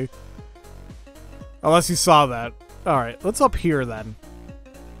 buddy. Unless you saw that. Alright, let's up here then.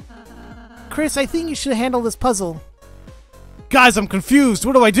 Chris, I think you should handle this puzzle. Guys, I'm confused.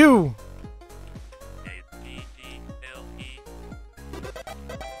 What do I do?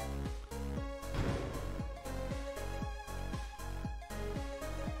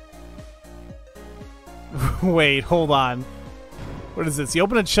 Wait, hold on. What is this? You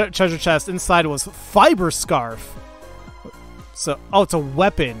open a treasure chest. Inside was fiber scarf. So, oh, it's a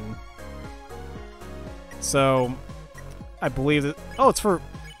weapon. So, I believe that. Oh, it's for.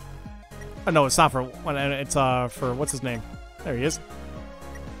 Oh no, it's not for. It's for what's his name? There he is.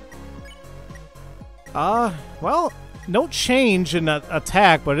 Well, no change in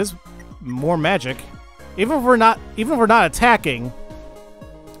attack, but it is more magic. Even if we're not attacking,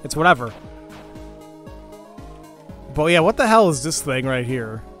 it's whatever. But yeah, what the hell is this thing right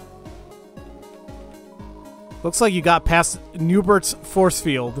here? Looks like you got past Newbert's force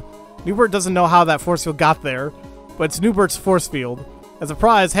field. Newbert doesn't know how that force field got there, but it's Newbert's force field. As a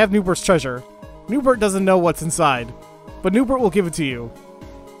prize, have Newbert's treasure. Newbert doesn't know what's inside, but Newbert will give it to you.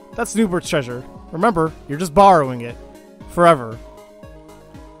 That's Newbert's treasure. Remember, you're just borrowing it. Forever.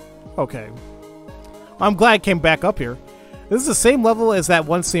 Okay. I'm glad it came back up here. This is the same level as that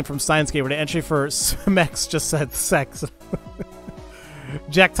one scene from Science Game where the entry for Smex just said sex.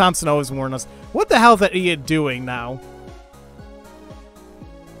 Jack Thompson always warned us. What the hell is that idiot doing now?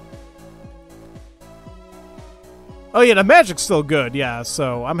 Oh yeah, the magic's still good, yeah,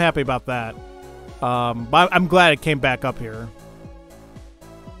 so I'm happy about that. But I'm glad it came back up here.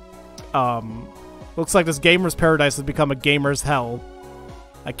 Looks like this gamer's paradise has become a gamer's hell.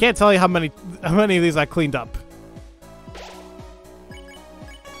 I can't tell you how many of these I cleaned up.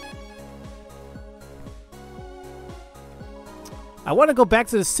 I want to go back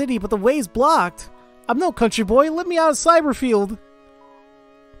to the city, but the way's blocked. I'm no country boy. Let me out of Cyberfield.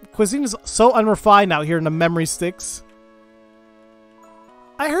 Cuisine is so unrefined out here in the memory sticks.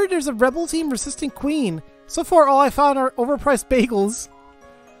 I heard there's a rebel team resisting Queen. So far, all I found are overpriced bagels.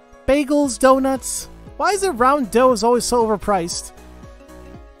 Bagels, donuts. Why is it round dough is always so overpriced?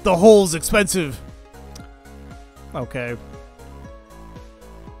 The hole's expensive. Okay.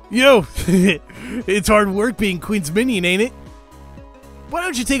 Yo, it's hard work being Queen's minion, ain't it? Why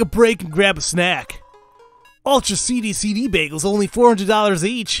don't you take a break and grab a snack? Ultra CD bagels, only $400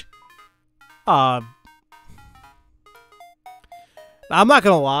 each. I'm not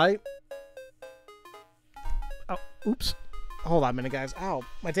gonna lie. Oh, oops. Hold on a minute, guys. Ow,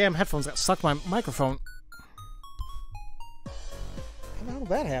 my damn headphones got stuck in my microphone. How the hell did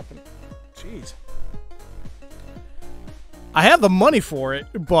that happen? Jeez. I have the money for it,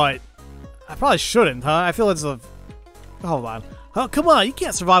 but I probably shouldn't, huh? I feel it's a... Hold on. Oh, come on, you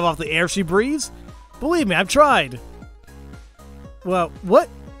can't survive off the air she breathes. Believe me, I've tried. Well, what?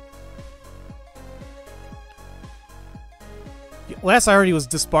 Last I heard he was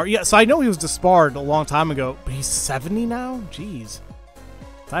disbarred. Yeah, so I know he was disbarred a long time ago, but he's 70 now? Jeez.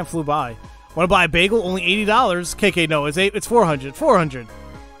 Time flew by. Want to buy a bagel? Only $80. KK, no, it's 400. 400.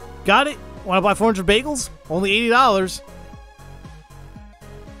 Got it? Want to buy 400 bagels? Only $80.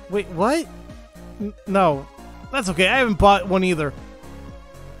 Wait, what? No. That's okay, I haven't bought one either.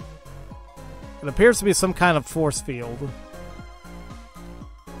 It appears to be some kind of force field.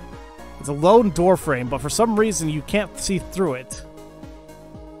 It's a lone door frame, but for some reason you can't see through it.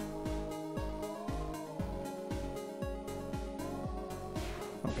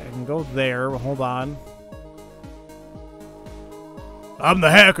 Okay, I can go there. Hold on. I'm the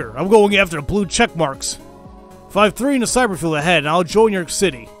hacker. I'm going after the blue check marks. 5-3 in the cyberfield ahead, and I'll join your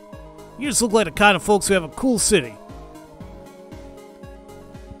city. You just look like the kind of folks who have a cool city.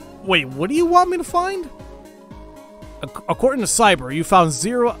 Wait, what do you want me to find? According to Cyber, you found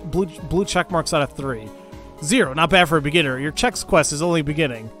 0 blue check marks out of 3. 0, not bad for a beginner. Your checks quest is only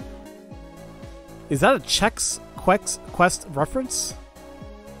beginning. Is that a checks quest reference?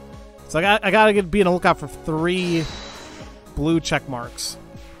 So I gotta be on the lookout for 3 blue check marks.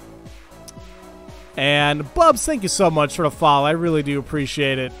 And Bubs, thank you so much for the follow. I really do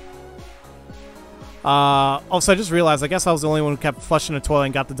appreciate it. Also, I just realized, I guess I was the only one who kept flushing the toilet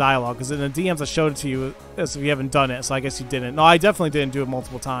and got the dialogue, because in the DMs I showed it to you as if you haven't done it, so I guess you didn't. No, I definitely didn't do it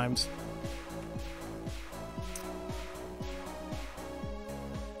multiple times.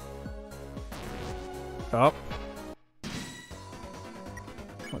 Oh.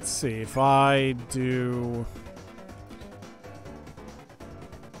 Let's see, if I do...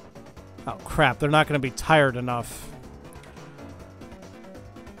 Oh, crap, they're not going to be tired enough.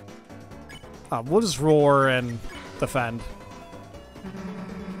 We'll just roar and defend.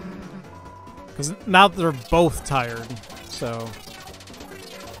 Because now they're both tired, so...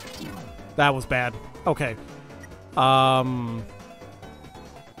 That was bad. Okay. Well,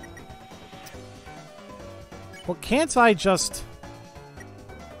 can't I just...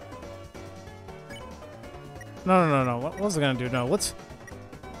 No. What was I gonna do? No, let's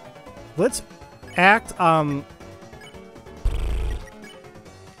act,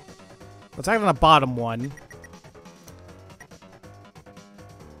 let's act on the bottom one.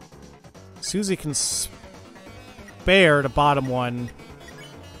 Susie can spare the bottom one.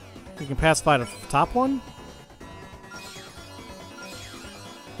 You can pacify the top one?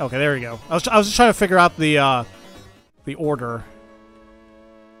 Okay, there we go. I was just trying to figure out the order.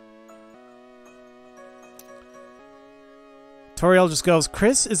 Toriel just goes,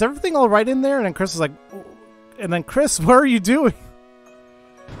 Chris, is everything all right in there? And then Chris is like, and then Chris, what are you doing?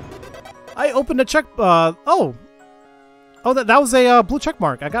 I opened a check, oh, that was a blue check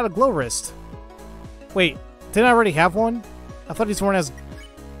mark. I got a glow wrist. Wait, didn't I already have one? I thought these weren't as,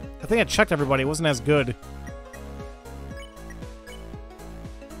 I think I checked everybody. It wasn't as good.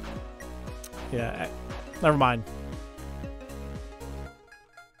 Yeah, never mind.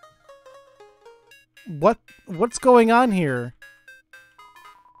 What's going on here?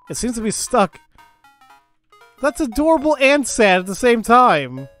 It seems to be stuck. That's adorable and sad at the same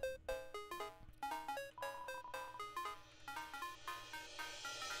time.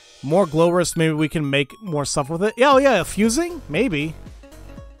 More glow rust, maybe we can make more stuff with it. Yeah, oh yeah, fusing? Maybe.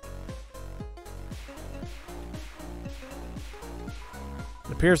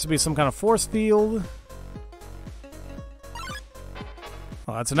 It appears to be some kind of force field.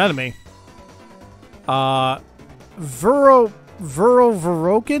 Oh, that's an enemy.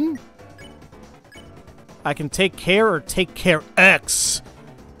 Verokin? I can take care or take care X.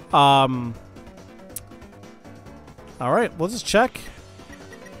 Alright, we'll just check.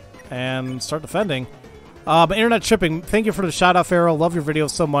 And start defending. Internet shipping. Thank you for the shout out, Pharaoh. Love your videos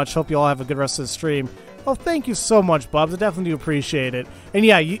so much. Hope you all have a good rest of the stream. Oh, thank you so much, Bubs. I definitely do appreciate it. And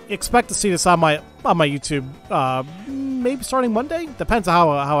yeah, you expect to see this on my YouTube. Maybe starting Monday. Depends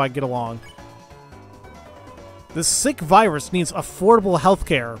on how I get along. This sick virus needs affordable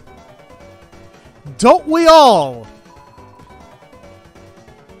healthcare. Don't we all?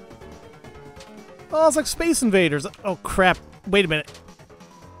 Oh, it's like Space Invaders. Oh crap! Wait a minute.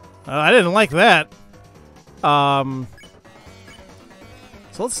 I didn't like that. So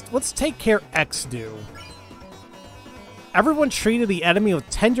let's take care X do. Everyone treated the enemy with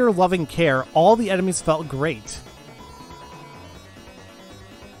tender, loving care. All the enemies felt great.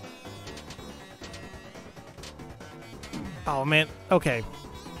 Oh man. Okay.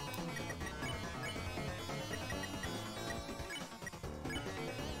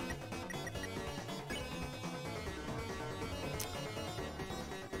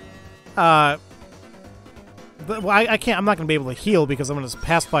 Well, I can't. I'm not gonna be able to heal because I'm gonna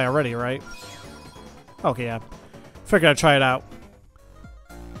pass by already, right? Okay, yeah. Figured I'd try it out.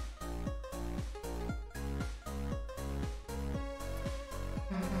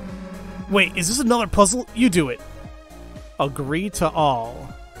 Wait, is this another puzzle? You do it. Agree to all.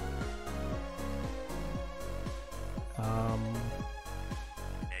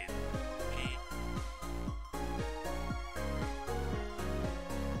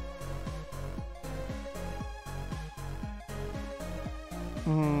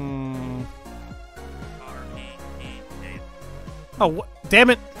 Oh,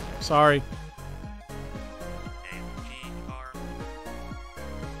 damn it! Sorry.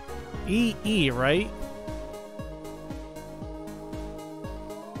 E, right?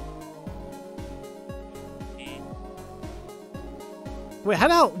 Wait,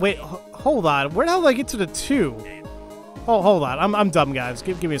 wait, hold on. Where the hell did I get to the 2? Oh, hold on. I'm dumb, guys.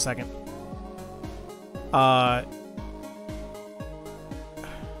 Give me a second.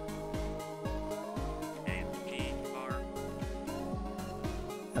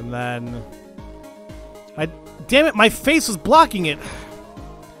 And then... damn it, my face was blocking it!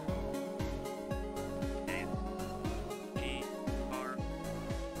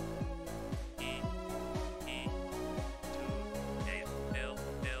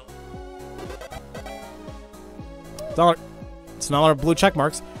 It's not our blue check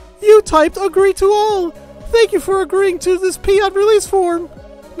marks. You typed agree to all! Thank you for agreeing to this peon release form!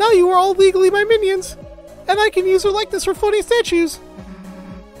 Now you are all legally my minions! And I can use your likeness for funny statues!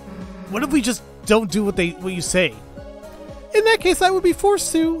 What if we just don't do what you say? In that case, I would be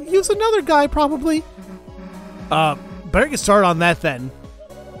forced to use another guy, probably. Better get started on that then.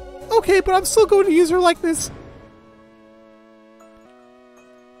 Okay, but I'm still going to use your likeness.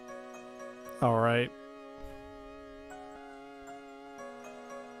 Alright.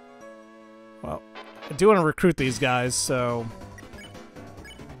 Well, I do want to recruit these guys, so...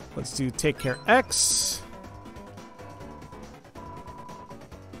 Let's do take care X.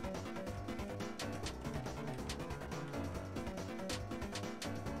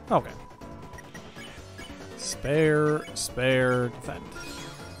 Okay. Spare, defend.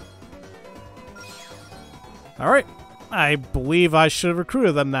 Alright. I believe I should have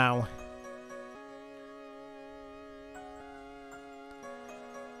recruited them now.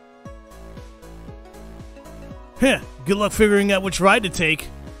 Heh, good luck figuring out which ride to take.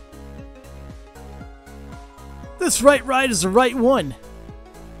 This right ride is the right one.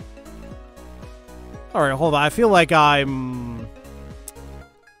 Alright, hold on. I feel like I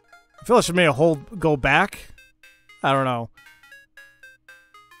should make a go back. I don't know.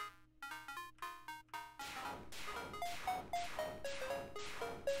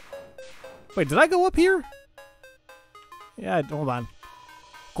 Wait, did I go up here? Yeah, hold on.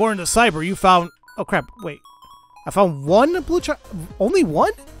 According to Cyber, you found... Oh, crap. Wait. I found one blue check... Only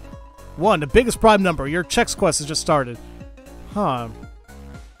one? One, the biggest prime number. Your checks quest has just started. Huh.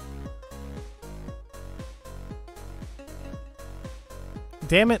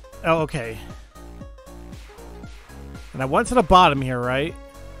 Damn it. Oh, okay. And I went to the bottom here, right?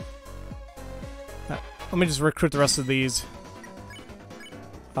 Let me just recruit the rest of these.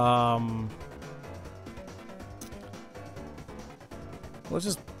 Let's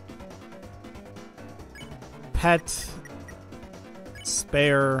just pet,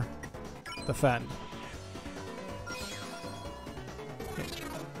 spare, defend.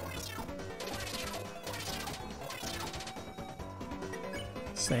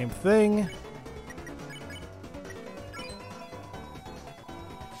 Same thing.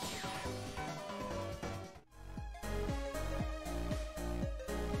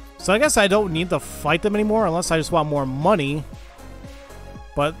 So I guess I don't need to fight them anymore unless I just want more money.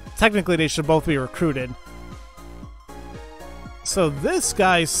 But technically they should both be recruited. So this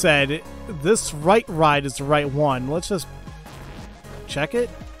guy said this right ride is the right one. Let's just check it.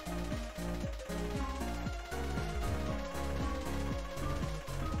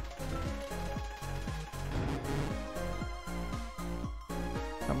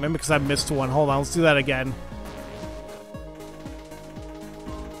 Oh, maybe because I missed one. Hold on, let's do that again.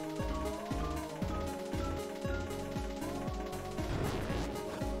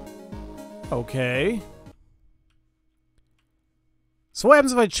 Okay. So what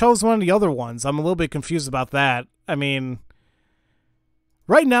happens if I chose one of the other ones? I'm a little bit confused about that. I mean,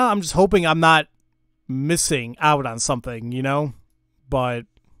 right now I'm just hoping I'm not missing out on something, you know? But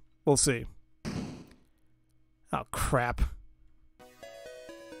we'll see. Oh, crap.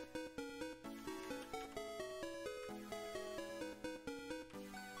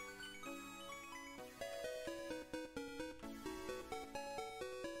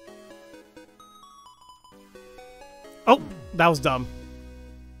 Oh, that was dumb.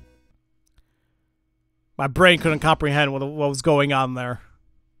 My brain couldn't comprehend what was going on there.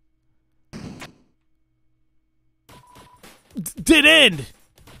 Did end!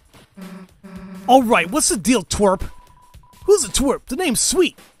 Alright, what's the deal, twerp? Who's a twerp? The name's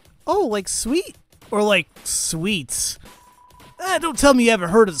Sweet. Oh, like sweet? Or like sweets? Don't tell me you haven't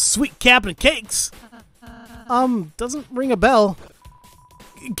heard of Sweet Cap'n Cakes. Doesn't ring a bell.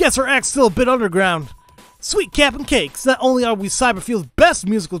 Guess our act's still a bit underground. Sweet Cap'n Cakes, not only are we Cyberfield's best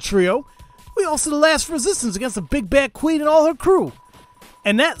musical trio, we also the last resistance against the Big Bad Queen and all her crew.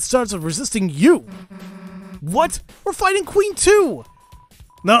 And that starts with resisting you. What? We're fighting Queen too!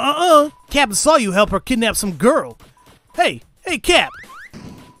 Nuh-uh-uh! Cap'n saw you help her kidnap some girl. Hey, Cap!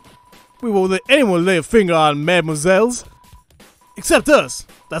 We won't let anyone lay a finger on mademoiselles. Except us.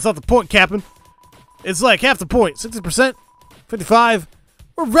 That's not the point, Cap'n. It's like half the point. 60%? 55?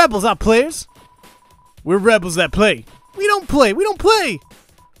 We're rebels, not players. We're rebels that play. We don't play. We don't play.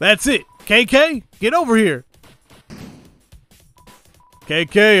 That's it. KK, get over here.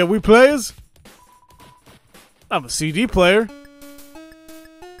 KK, are we players? I'm a CD player.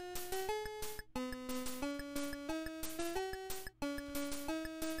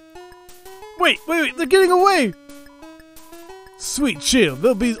 Wait, they're getting away. Sweet, chill.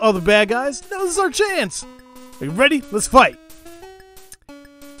 There'll be other bad guys. Now this is our chance. Are you ready? Let's fight.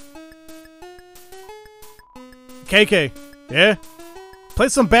 KK, yeah? Play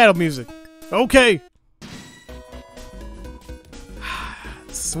some battle music. Okay.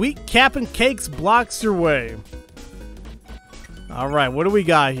 Sweet Cap'n Cakes blocks your way. Alright, what do we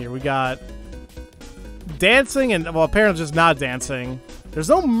got here? We got dancing and, well, apparently just not dancing. There's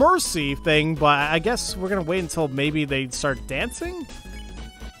no mercy thing, but I guess we're gonna wait until maybe they start dancing?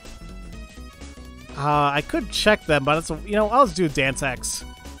 I could check them, but it's, you know, I'll just do Dance X.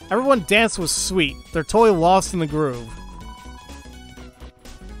 Everyone dance was sweet. They're totally lost in the groove.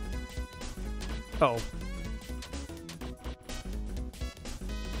 Uh-oh.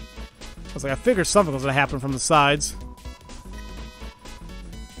 I was like, I figured something was gonna happen from the sides.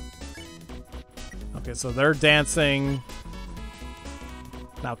 Okay, so they're dancing.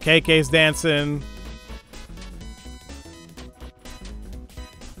 Now KK's dancing.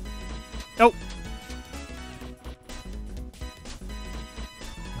 Oh!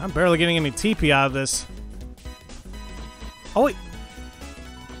 I'm barely getting any TP out of this. Oh, wait.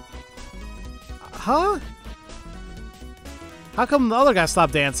 Huh? How come the other guy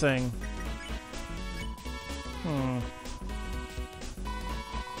stopped dancing?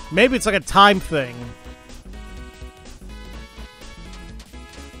 Maybe it's like a time thing.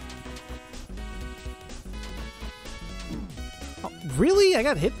 Oh, really? I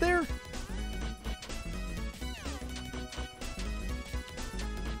got hit there?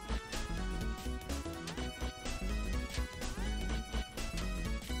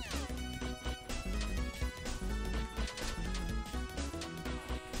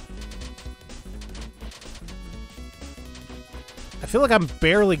 I feel like I'm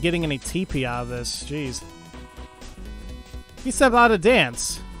barely getting any TP out of this. Jeez. He stepped out of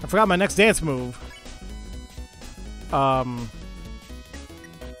dance. I forgot my next dance move. So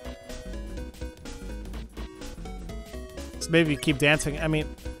maybe keep dancing. I mean...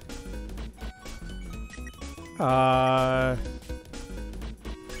 Alright.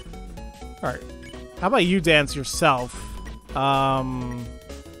 How about you dance yourself?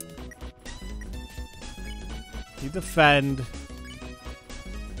 You defend.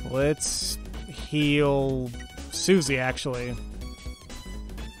 Let's heal Susie, actually.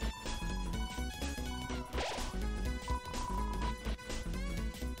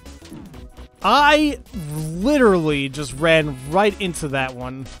 I literally just ran right into that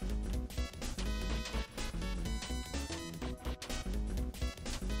one.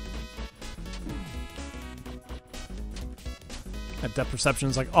 That depth perception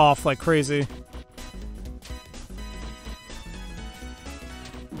is like off like crazy.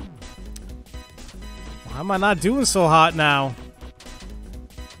 Why am I not doing so hot now?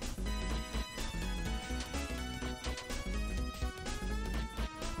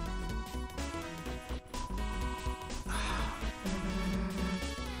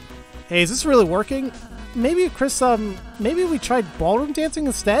 Hey, is this really working? Maybe Chris, maybe we tried ballroom dancing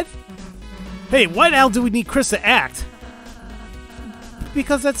instead? Hey, why the hell do we need Chris to act?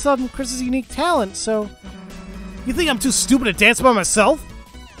 Because that's Chris's unique talent, so... You think I'm too stupid to dance by myself?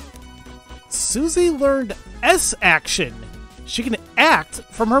 Susie learned S action. She can act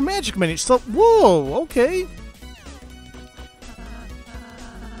from her magic menu, so... Whoa, okay.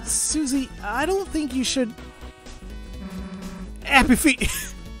 Susie, I don't think you should... Happy feet!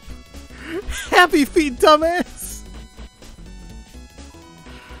 Happy feet, dumbass!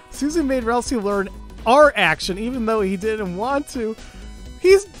 Susie made Ralsei learn R action even though he didn't want to.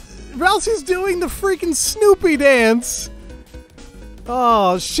 Ralsei's doing the freaking Snoopy dance!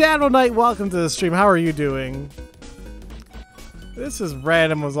 Oh, Shadow Knight, welcome to the stream. How are you doing? This is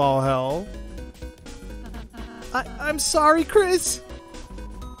random as all hell. I'm sorry, Chris.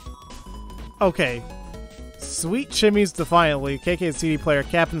 Okay. Sweet Chimmies defiantly. KK CD player.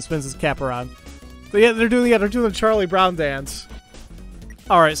 Captain spins his cap around. But yeah, they're doing the Charlie Brown dance.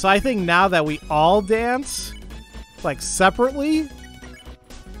 Alright, so I think now that we all dance, like, separately,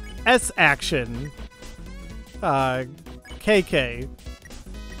 S action, KK,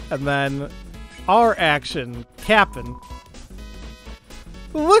 and then R action, Captain.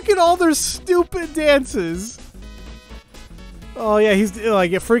 Look at all their stupid dances! Oh yeah, he's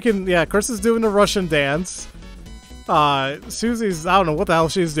like, Chris is doing the Russian dance. Susie's, I don't know what the hell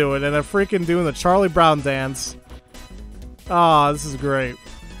she's doing, and they're freaking doing the Charlie Brown dance. Ah, this is great.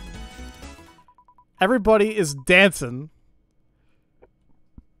 Everybody is dancing.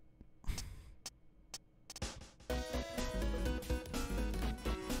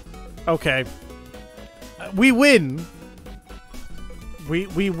 Okay. We win.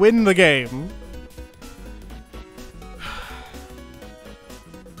 We win the game.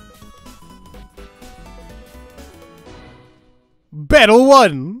 Battle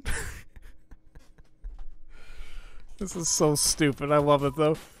 1! This is so stupid. I love it,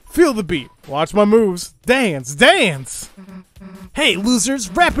 though. Feel the beat. Watch my moves. Dance, dance! Hey, losers,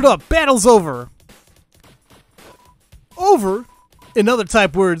 wrap it up. Battle's over. Over? In other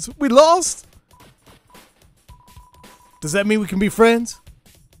type words, we lost? Does that mean we can be friends?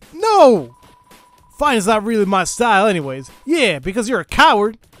 No! Fighting is not really my style anyways. Yeah, because you're a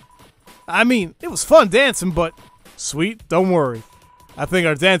coward. I mean, it was fun dancing, but... Sweet, don't worry. I think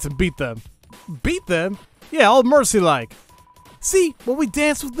our dancing beat them. Beat them? Yeah, all mercy-like. See, when we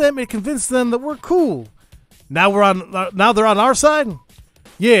danced with them, it convinced them that we're cool. Now they're on our side?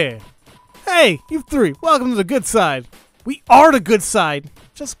 Yeah. Hey, you three, welcome to the good side. We are the good side.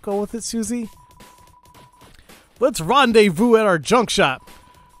 Just go with it, Susie. Let's rendezvous at our junk shop.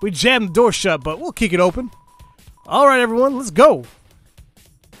 We jammed the door shut, but we'll kick it open. Alright, everyone, let's go.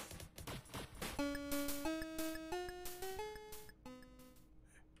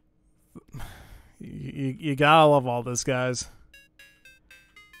 You gotta love all this, guys.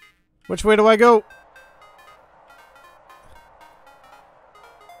 Which way do I go?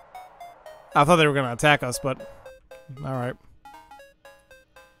 I thought they were gonna attack us, but... Alright.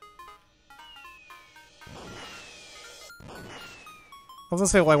 I was gonna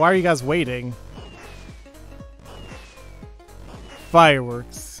say, like, why are you guys waiting?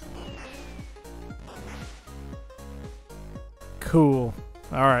 Fireworks. Cool.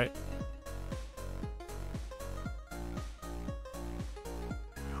 Alright.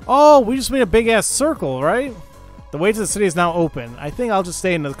 Oh, we just made a big-ass circle, right? The way to the city is now open. I think I'll just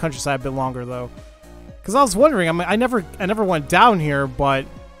stay in the countryside a bit longer, though. Because I was wondering, I mean, I never went down here, but...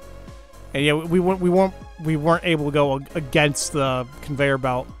 And yeah, we weren't able to go against the conveyor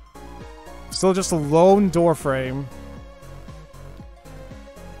belt. Still just a lone door frame.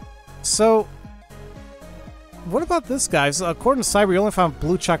 So... What about this, guys? According to Cyber, you only found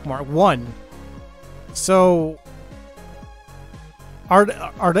blue check mark 1. So,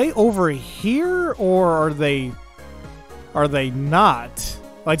 are they over here, or are they not?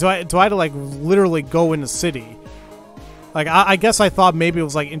 Like, do I have to like literally go in the city? Like, I guess I thought maybe it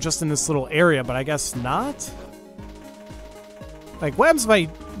was like just in this little area, but I guess not. Like, what happens if I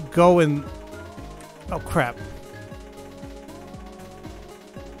go in? Oh crap!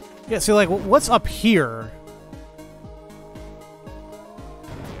 Yeah, see, like, what's up here?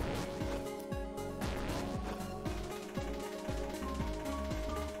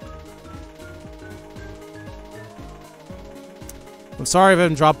 I'm sorry I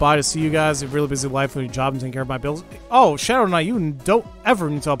haven't dropped by to see you guys. A really busy life with your job and taking care of my bills. Oh, Shadow Knight, you don't ever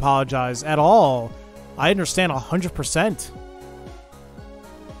need to apologize at all. I understand 100%.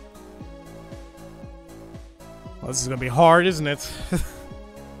 Well, this is going to be hard, isn't it?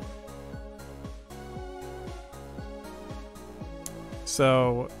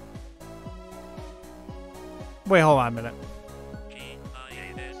 So... Wait, hold on a minute.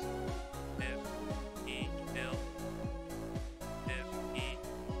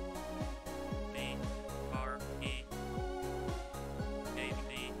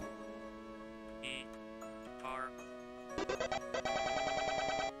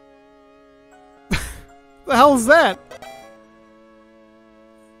 The hell is that?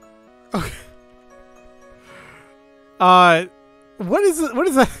 Okay. What is it? What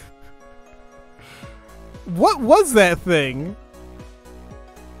is that? What was that thing?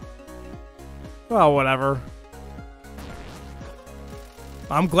 Oh, whatever.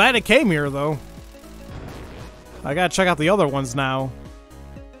 I'm glad it came here, though. I gotta check out the other ones now.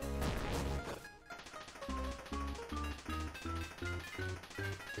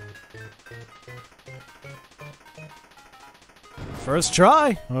 First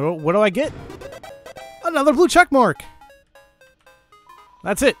try. What do I get? Another blue check mark.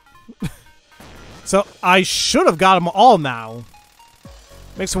 That's it. So I should have got them all now.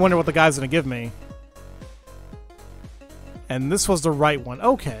 Makes me wonder what the guy's gonna give me. And this was the right one.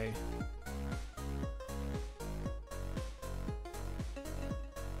 Okay.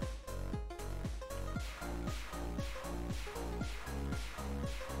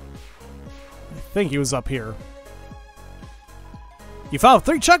 I think he was up here. You found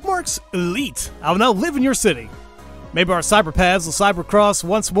 3 check marks? Elite! I will now live in your city. Maybe our cyber paths will cybercross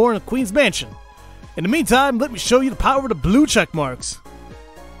once more in the Queen's Mansion. In the meantime, let me show you the power of the blue check marks.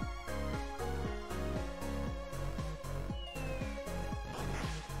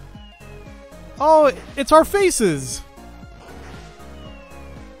 Oh, it's our faces!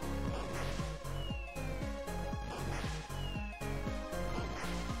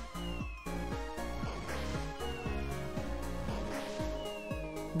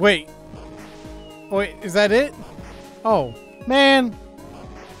 Wait. Wait, is that it? Oh, man.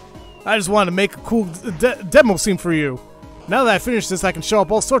 I just wanted to make a cool demo scene for you. Now that I finished this, I can show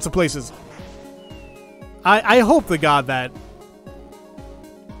up all sorts of places. I hope to God that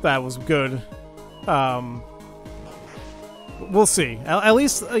was good. We'll see. At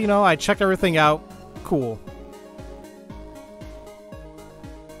least, you know, I checked everything out. Cool.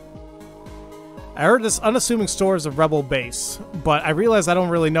 I heard this unassuming store is a rebel base, but I realized I don't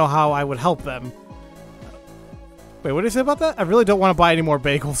really know how I would help them. Wait, what did you say about that? I really don't want to buy any more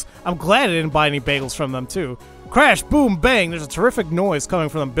bagels. I'm glad I didn't buy any bagels from them, too. Crash, boom, bang! There's a terrific noise coming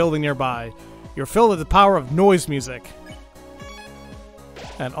from the building nearby. You're filled with the power of noise music.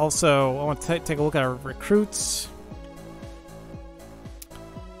 And also, I want to take a look at our recruits.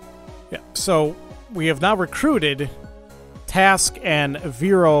 Yeah, so we have now recruited Task and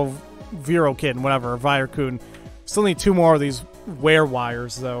Vero Kid, whatever, Vircoon. Still need 2 more of these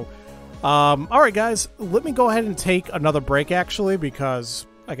wires, though. Alright, guys, let me go ahead and take another break, actually, because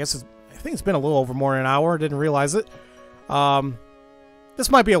I think it's been a little over more than an hour. Didn't realize it. This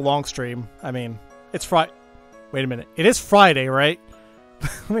might be a long stream. I mean, it's Friday. Wait a minute. It is Friday, right?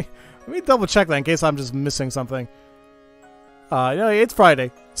 let me double check that in case I'm just missing something. No, it's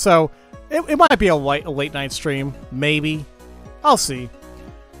Friday. So, it might be a late night stream. Maybe. I'll see.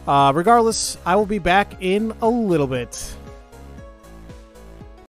 Regardless, I will be back in a little bit.